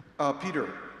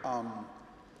 Peter, one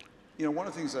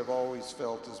of the things I've always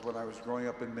felt is when I was growing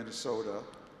up in Minnesota,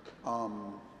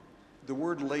 the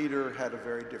word later had a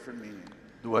very different meaning.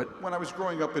 What? When I was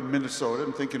growing up in Minnesota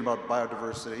and thinking about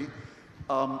biodiversity,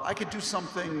 I could do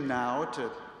something now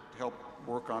to help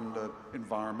work on the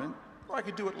environment, or I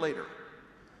could do it later.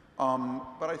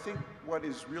 But I think what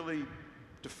is really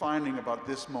defining about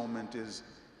this moment is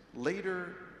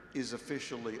later is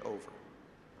officially over.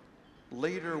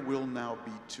 Later will now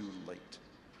be too late.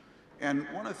 And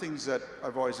one of the things that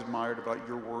I've always admired about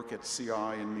your work at CI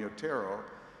and Tero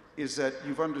is that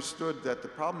you've understood that the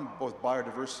problem of both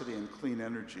biodiversity and clean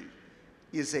energy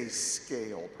is a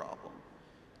scale problem.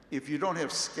 If you don't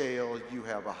have scale, you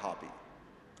have a hobby.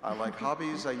 I like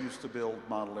hobbies. I used to build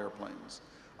model airplanes.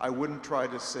 I wouldn't try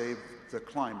to save the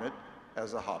climate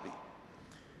as a hobby.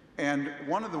 And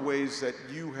one of the ways that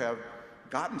you have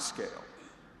gotten scale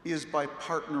is by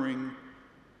partnering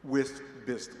with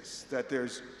business, that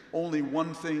there's only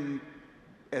one thing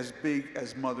as big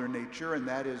as Mother Nature, and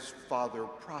that is Father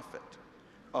Profit.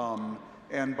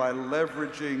 And by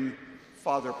leveraging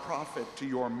Father Profit to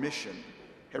your mission,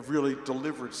 have really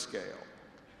delivered scale.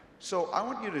 So I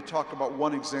want you to talk about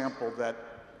one example that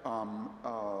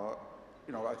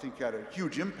I think had a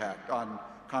huge impact on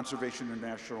Conservation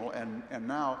International and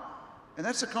now, and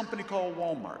that's a company called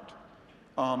Walmart.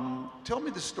 Tell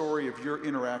me the story of your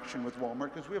interaction with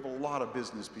Walmart, because we have a lot of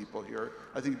business people here.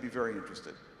 I think you'd be very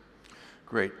interested.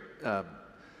 Great.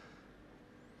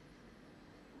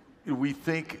 We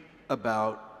think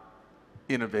about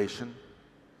innovation,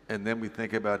 and then we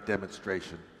think about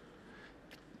demonstration.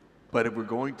 But if we're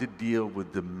going to deal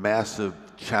with the massive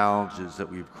challenges that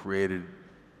we've created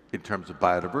in terms of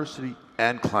biodiversity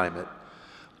and climate,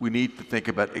 we need to think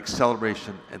about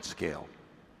acceleration and scale.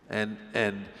 And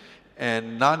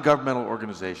non-governmental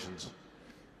organizations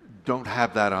don't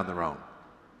have that on their own.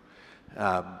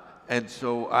 And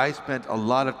so I spent a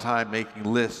lot of time making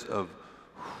lists of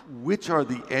which are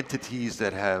the entities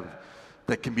that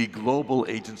can be global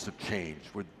agents of change,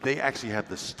 where they actually have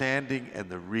the standing and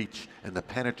the reach and the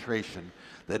penetration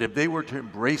that if they were to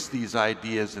embrace these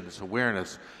ideas and this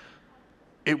awareness,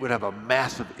 it would have a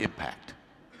massive impact.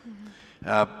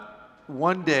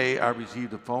 One day I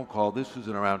received a phone call, this was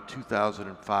in around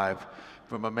 2005,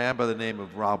 from a man by the name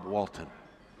of Rob Walton.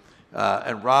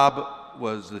 And Rob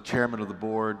was the chairman of the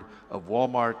board of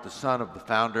Walmart, the son of the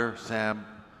founder, Sam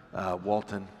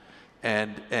Walton,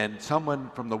 and someone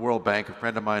from the World Bank, a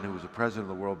friend of mine who was the president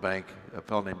of the World Bank, a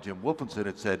fellow named Jim Wolfenson,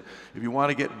 had said, if you want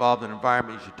to get involved in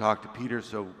environment, you should talk to Peter.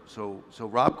 So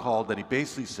Rob called, and he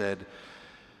basically said,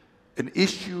 an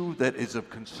issue that is of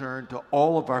concern to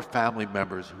all of our family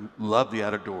members who love the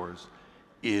outdoors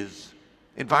is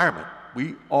environment.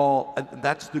 We all, and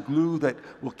that's the glue that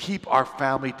will keep our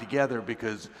family together,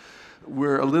 because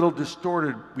we're a little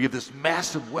distorted. We have this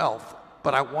massive wealth,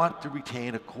 but I want to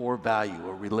retain a core value,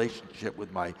 a relationship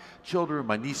with my children,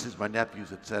 my nieces, my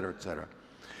nephews, et cetera, et cetera.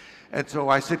 And so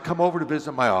I said, come over to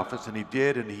visit my office, and he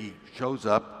did, and he shows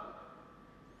up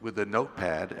with a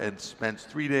notepad and spends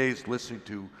 3 days listening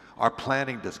to our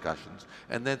planning discussions,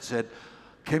 and then said,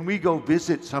 can we go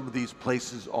visit some of these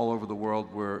places all over the world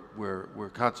where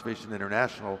Conservation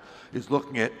International is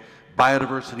looking at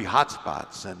biodiversity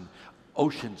hotspots and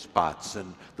ocean spots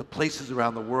and the places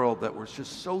around the world that were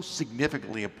just so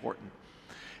significantly important.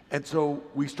 And so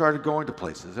we started going to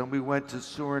places, and we went to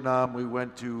Suriname, we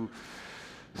went to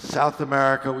South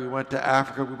America, we went to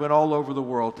Africa, we went all over the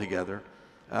world together.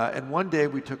 And one day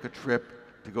we took a trip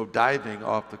to go diving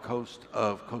off the coast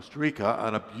of Costa Rica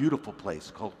on a beautiful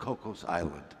place called Cocos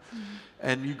Island. Mm-hmm.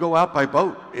 And you go out by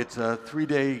boat. It's a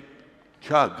 3-day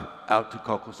chug out to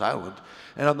Cocos Island.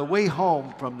 And on the way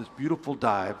home from this beautiful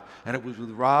dive, and it was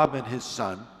with Rob and his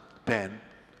son, Ben,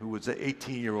 who was an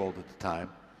 18-year-old at the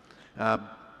time,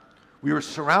 we were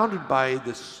surrounded by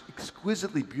this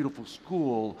exquisitely beautiful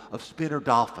school of spinner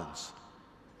dolphins.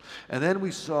 And then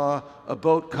we saw a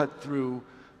boat cut through.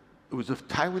 It was a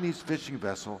Taiwanese fishing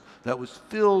vessel that was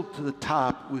filled to the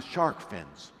top with shark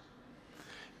fins.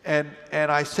 And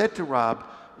I said to Rob,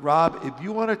 if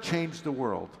you want to change the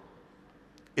world,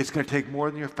 it's going to take more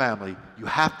than your family. You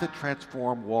have to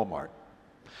transform Walmart.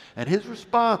 And his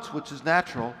response, which is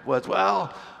natural, was,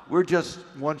 well, we're just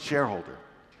one shareholder.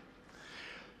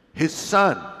 His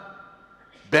son,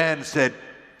 Ben, said,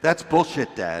 that's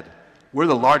bullshit, Dad. We're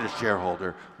the largest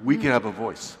shareholder. We can have a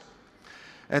voice.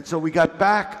 And so we got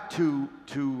back to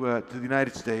the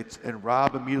United States, and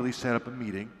Rob immediately set up a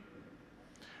meeting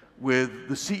with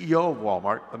the CEO of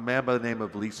Walmart, a man by the name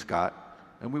of Lee Scott.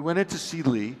 And we went in to see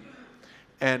Lee,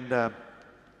 and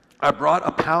I brought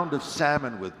a pound of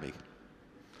salmon with me.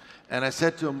 And I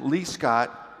said to him, Lee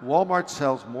Scott, Walmart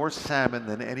sells more salmon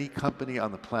than any company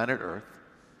on the planet Earth.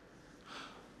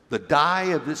 The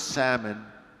dye of this salmon,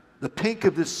 the pink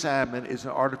of this salmon, is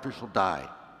an artificial dye.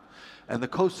 And the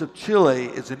coast of Chile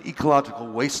is an ecological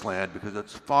wasteland because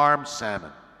it's farmed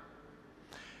salmon.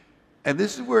 And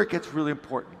this is where it gets really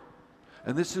important.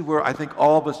 And this is where I think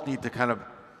all of us need to kind of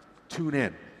tune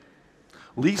in.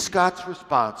 Lee Scott's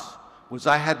response was,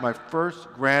 I had my first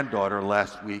granddaughter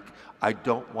last week. I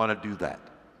don't want to do that.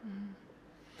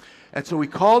 And so we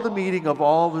called a meeting of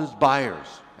all of his buyers.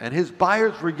 And his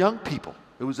buyers were young people.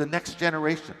 It was the next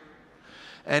generation.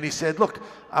 And he said, look,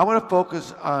 I want to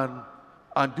focus on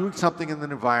doing something in the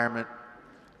environment.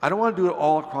 I don't want to do it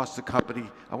all across the company.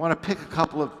 I want to pick a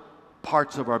couple of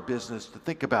parts of our business to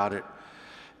think about it.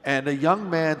 And a young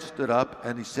man stood up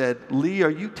and he said, Lee,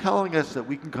 are you telling us that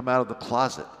we can come out of the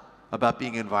closet about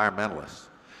being environmentalists?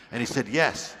 And he said,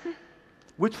 yes.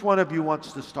 Which one of you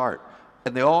wants to start?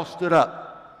 And they all stood up.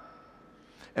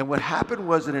 And what happened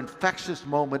was an infectious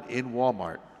moment in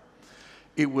Walmart.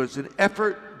 It was an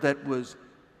effort that was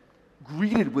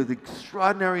greeted with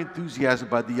extraordinary enthusiasm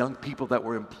by the young people that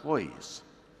were employees.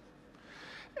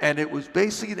 And it was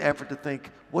basically an effort to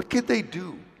think, what could they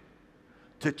do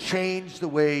to change the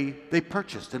way they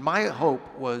purchased? And my hope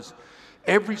was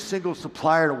every single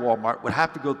supplier to Walmart would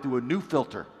have to go through a new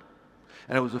filter.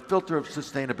 And it was a filter of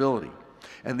sustainability.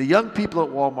 And the young people at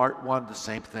Walmart wanted the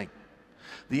same thing.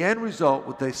 The end result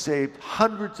was they saved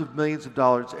hundreds of millions of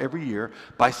dollars every year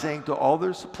by saying to all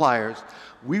their suppliers,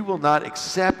 we will not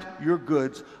accept your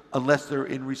goods unless they're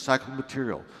in recycled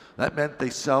material. That meant they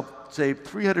saved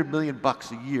 $300 million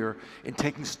a year in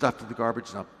taking stuff to the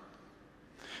garbage dump.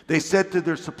 They said to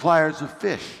their suppliers of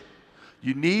fish,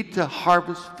 you need to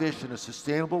harvest fish in a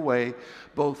sustainable way,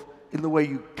 both in the way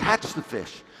you catch the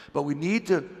fish, but we need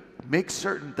to make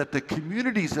certain that the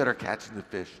communities that are catching the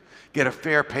fish get a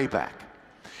fair payback.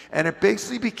 And it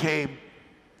basically became,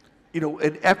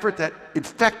 an effort that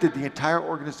infected the entire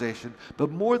organization,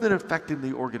 but more than infecting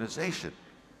the organization,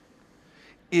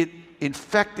 it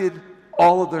infected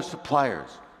all of their suppliers,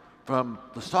 from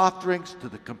the soft drinks to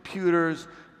the computers.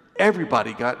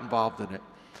 Everybody got involved in it.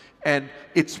 And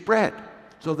it spread,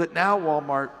 so that now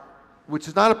Walmart, which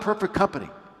is not a perfect company,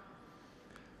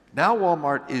 now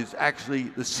Walmart is actually,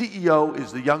 the CEO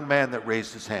is the young man that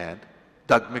raised his hand,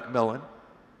 Doug McMillan.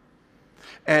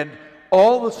 And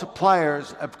all the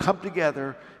suppliers have come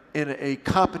together in a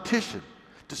competition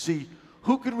to see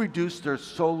who can reduce their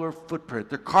solar footprint,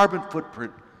 their carbon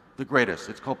footprint, the greatest.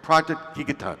 It's called Project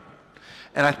Gigaton.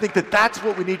 And I think that that's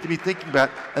what we need to be thinking about,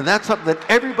 and that's something that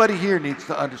everybody here needs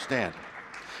to understand.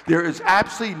 There is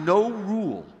absolutely no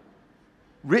rule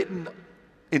written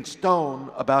in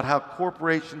stone about how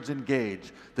corporations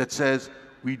engage that says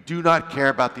we do not care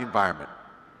about the environment.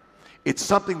 It's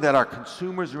something that our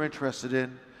consumers are interested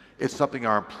in, it's something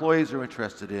our employees are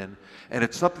interested in, and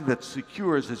it's something that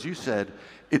secures, as you said,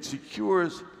 it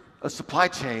secures a supply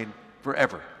chain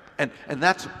forever. And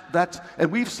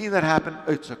we've seen that happen.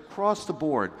 It's across the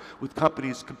board with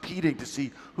companies competing to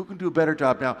see who can do a better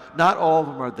job. Now, not all of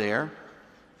them are there,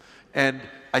 and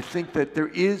I think that there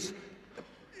is,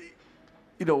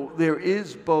 there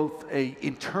is both an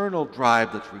internal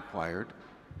drive that's required,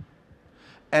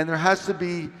 and there has to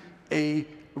be a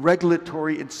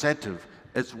regulatory incentive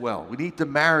as well. We need to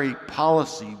marry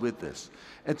policy with this.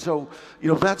 And so,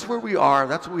 that's where we are.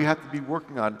 That's what we have to be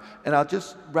working on. And I'll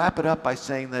just wrap it up by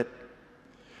saying that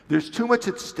there's too much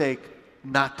at stake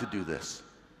not to do this.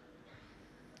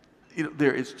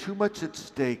 There is too much at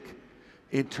stake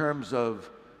in terms of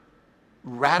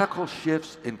radical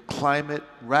shifts in climate,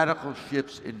 radical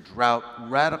shifts in drought,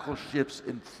 radical shifts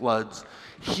in floods,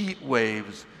 heat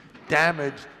waves,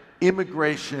 damage,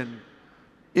 immigration,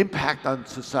 impact on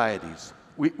societies.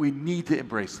 We need to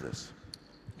embrace this.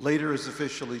 Later is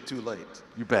officially too late.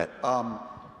 You bet.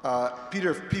 Peter,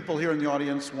 if people here in the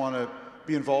audience want to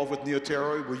be involved with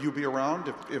Tero, will you be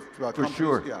around? For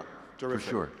sure. Yeah, terrific. For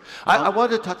sure. I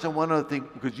wanted to touch on one other thing,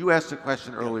 because you asked a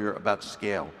question earlier about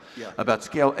scale, about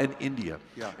scale and India.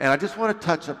 Yeah. And I just want to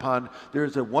touch upon,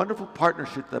 there's a wonderful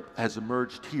partnership that has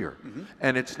emerged here.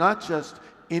 And it's not just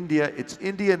India, it's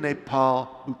India,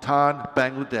 Nepal, Bhutan,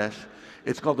 Bangladesh.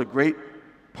 It's called the Great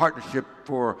Partnership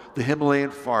for the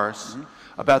Himalayan Forests.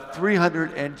 About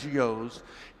 300 NGOs.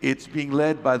 It's being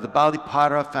led by the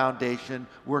Balipara Foundation,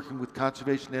 working with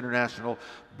Conservation International,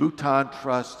 Bhutan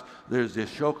Trust, there's the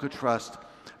Ashoka Trust,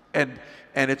 and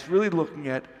it's really looking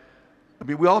at,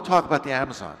 we all talk about the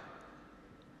Amazon.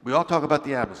 We all talk about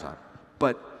the Amazon,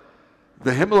 but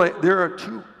the Himalaya,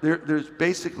 there's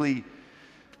basically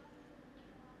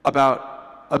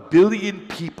about 1 billion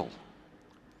people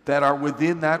that are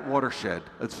within that watershed.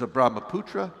 It's the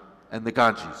Brahmaputra and the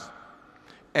Ganges.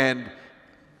 And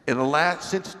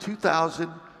since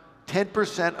 2000,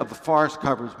 10% of the forest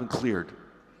cover has been cleared.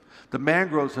 The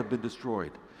mangroves have been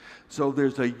destroyed. So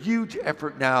there's a huge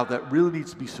effort now that really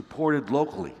needs to be supported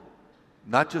locally,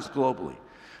 not just globally,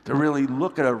 to really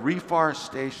look at a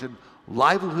reforestation,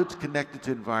 livelihoods connected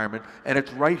to environment, and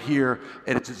it's right here,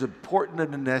 and it's as important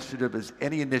an initiative as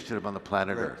any initiative on the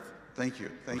planet Earth. Thank you,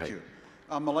 thank you.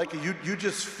 Malaika, you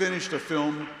just finished a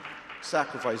film,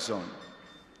 Sacrifice Zone.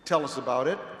 Tell us about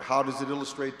it. How does it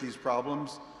illustrate these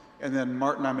problems? And then,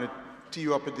 Martin, I'm going to tee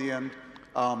you up at the end.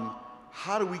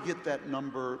 How do we get that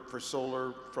number for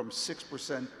solar from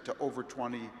 6% to over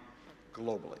 20%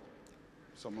 globally?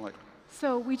 Something like.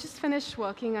 So we just finished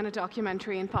working on a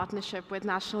documentary in partnership with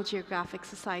National Geographic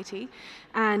Society,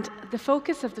 and the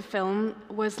focus of the film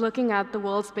was looking at the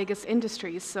world's biggest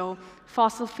industries, so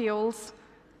fossil fuels,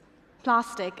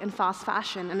 plastic, and fast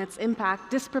fashion, and its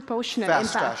impact, disproportionate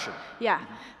impact. Fast fashion. Yeah,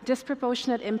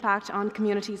 disproportionate impact on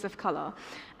communities of color.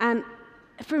 And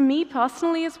for me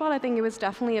personally as well, I think it was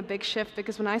definitely a big shift,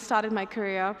 because when I started my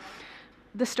career,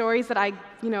 the stories that I,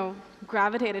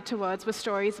 gravitated towards were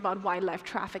stories about wildlife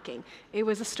trafficking. It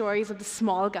was the stories of the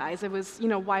small guys. It was,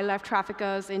 wildlife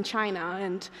traffickers in China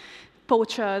and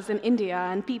poachers in India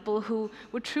and people who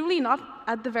were truly not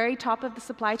at the very top of the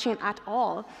supply chain at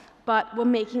all, but were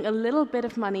making a little bit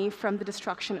of money from the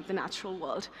destruction of the natural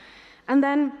world. And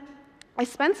then I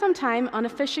spent some time on a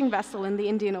fishing vessel in the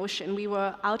Indian Ocean. We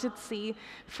were out at sea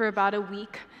for about a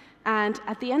week, and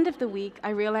at the end of the week, I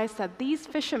realized that these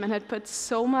fishermen had put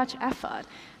so much effort,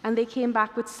 and they came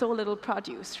back with so little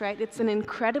produce, right? It's an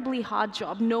incredibly hard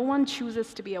job. No one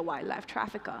chooses to be a wildlife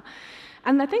trafficker.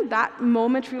 And I think that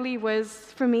moment really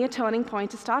was, for me, a turning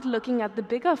point to start looking at the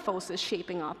bigger forces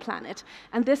shaping our planet.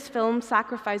 And this film,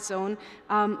 Sacrifice Zone,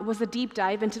 was a deep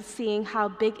dive into seeing how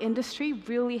big industry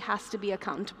really has to be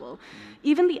accountable.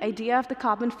 Even the idea of the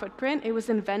carbon footprint, it was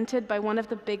invented by one of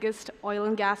the biggest oil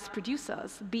and gas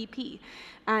producers, BP.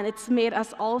 And it's made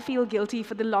us all feel guilty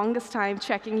for the longest time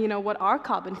checking, what our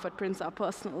carbon carbon footprints are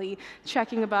personally,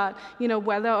 checking about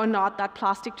whether or not that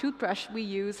plastic toothbrush we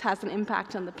use has an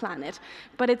impact on the planet.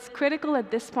 But it's critical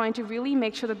at this point to really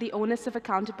make sure that the onus of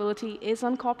accountability is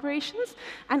on corporations,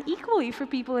 and equally for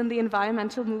people in the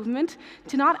environmental movement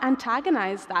to not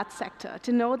antagonize that sector,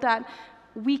 to know that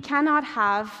we cannot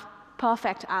have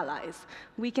perfect allies.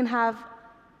 We can have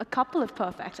a couple of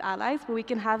perfect allies, but we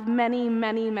can have many,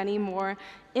 many, many more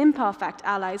imperfect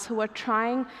allies who are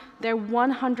trying their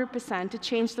 100% to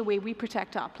change the way we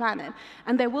protect our planet.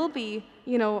 And there will be,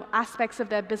 aspects of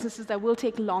their businesses that will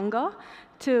take longer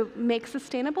to make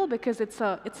sustainable because it's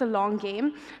a long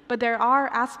game. But there are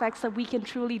aspects that we can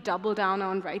truly double down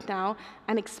on right now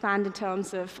and expand in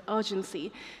terms of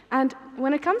urgency. And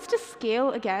when it comes to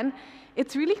scale, again,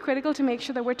 it's really critical to make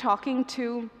sure that we're talking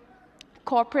to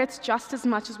corporates just as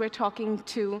much as we're talking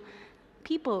to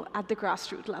people at the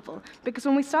grassroots level. Because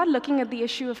when we start looking at the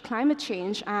issue of climate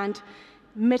change and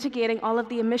mitigating all of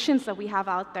the emissions that we have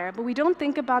out there, but we don't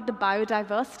think about the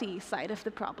biodiversity side of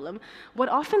the problem, what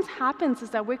often happens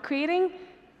is that we're creating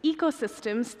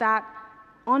ecosystems that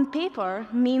on paper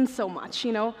mean so much.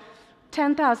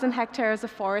 10,000 hectares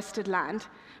of forested land.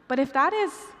 But if that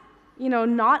is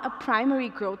not a primary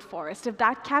growth forest, if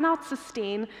that cannot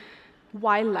sustain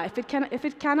wildlife, if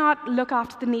it cannot look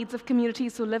after the needs of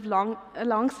communities who live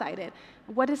alongside it,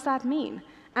 what does that mean?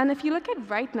 And if you look at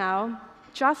right now,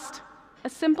 just a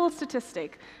simple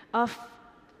statistic of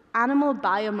animal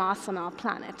biomass on our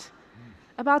planet,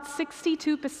 about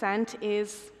 62%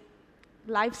 is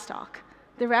livestock.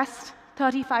 The rest,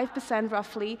 35%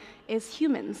 roughly, is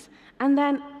humans. And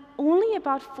then only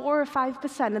about 4 or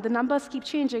 5%, and the numbers keep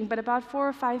changing, but about 4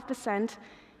 or 5%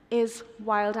 is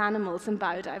wild animals and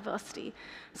biodiversity.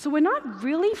 So we're not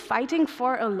really fighting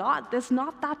for a lot. There's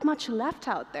not that much left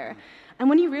out there. And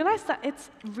when you realize that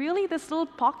it's really this little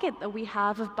pocket that we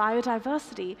have of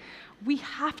biodiversity, we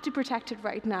have to protect it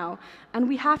right now. And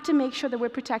we have to make sure that we're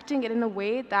protecting it in a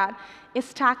way that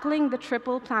is tackling the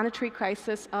triple planetary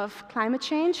crisis of climate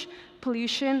change,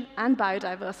 pollution, and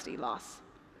biodiversity loss.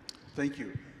 Thank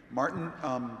you. Martin,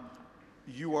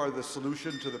 you are the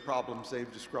solution to the problems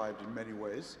they've described in many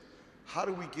ways. How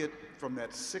do we get from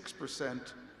that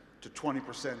 6% to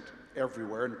 20%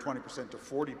 everywhere and 20% to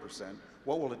 40%?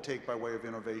 What will it take by way of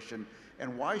innovation?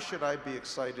 And why should I be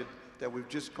excited that we've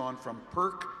just gone from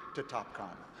PERC to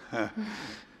TOPCon?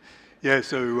 Yeah,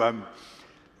 so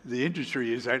the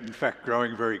industry is in fact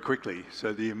growing very quickly.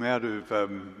 So the amount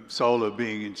of solar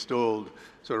being installed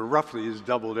sort of roughly has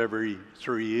doubled every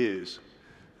 3 years.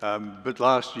 But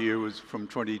last year was from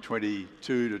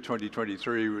 2022 to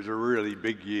 2023 was a really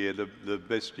big year, the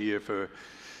best year for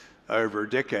over a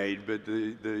decade, but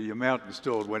the amount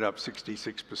installed went up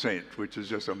 66%, which is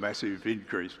just a massive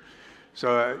increase.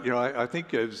 So, I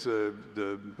think as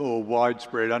the more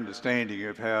widespread understanding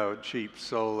of how cheap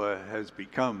solar has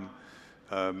become,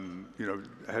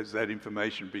 as that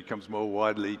information becomes more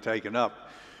widely taken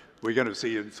up, we're going to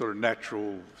see a sort of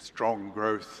natural, strong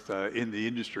growth in the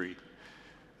industry.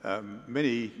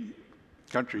 Many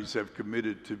countries have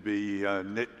committed to be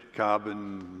net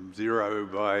carbon zero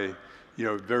by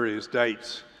various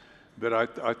dates, but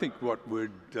I think what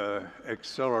would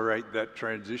accelerate that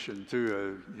transition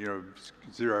to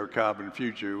a zero carbon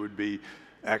future would be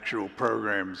actual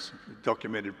programs,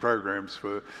 documented programs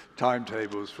for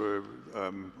timetables for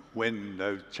when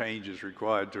those changes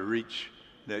required to reach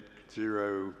net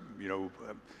zero,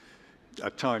 a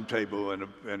timetable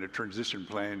and a transition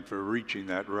plan for reaching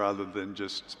that rather than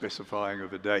just specifying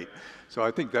of a date. So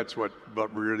I think that's what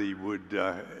really would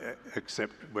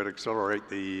accelerate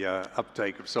the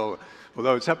uptake of solar.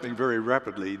 Although it's happening very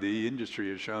rapidly, the industry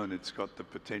has shown it's got the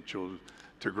potential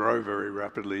to grow very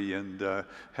rapidly and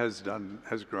has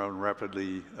grown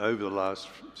rapidly over the last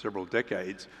several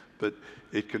decades, but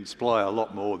it can supply a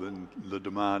lot more than the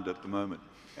demand at the moment.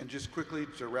 And just quickly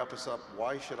to wrap us up,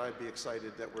 why should I be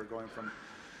excited that we're going from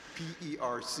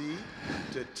PERC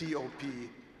to TOP-CON?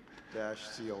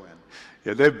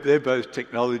 Yeah, they're both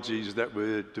technologies that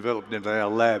were developed in our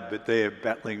lab, but they're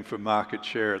battling for market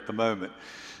share at the moment.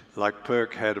 Like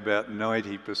PERC had about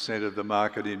 90% of the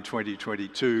market in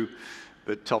 2022,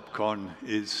 but TOPCon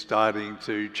is starting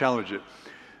to challenge it.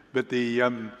 But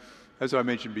as I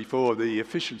mentioned before, the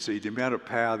efficiency, the amount of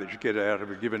power that you get out of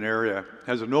a given area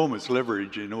has enormous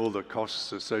leverage in all the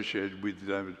costs associated with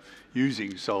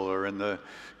using solar and the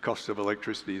cost of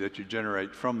electricity that you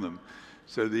generate from them.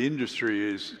 So the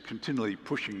industry is continually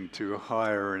pushing to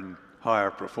higher and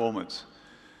higher performance.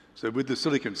 So with the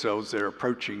silicon cells, they're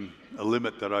approaching a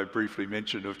limit that I briefly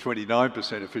mentioned of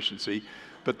 29% efficiency,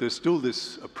 but there's still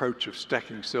this approach of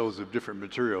stacking cells of different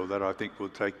material that I think will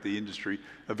take the industry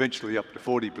eventually up to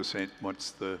 40%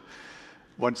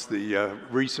 once the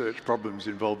research problems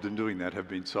involved in doing that have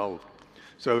been solved.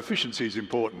 So efficiency is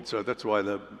important, so that's why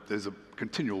there's a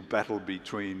continual battle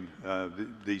between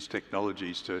these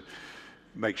technologies to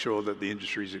make sure that the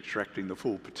industry is extracting the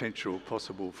full potential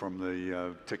possible from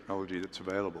the technology that's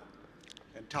available.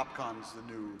 And TopCon's the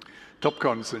new...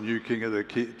 TopCon's the new king of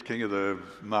the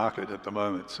market at the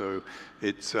moment. So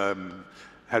it's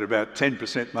had about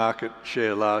 10% market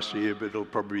share last year, but it'll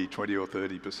probably be 20 or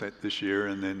 30% this year,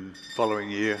 and then following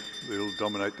year it'll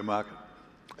dominate the market.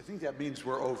 I think that means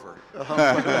we're over.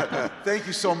 Thank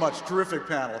you so much. Terrific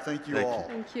panel. Thank you all.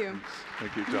 Thank you.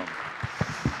 Thank you, Tom.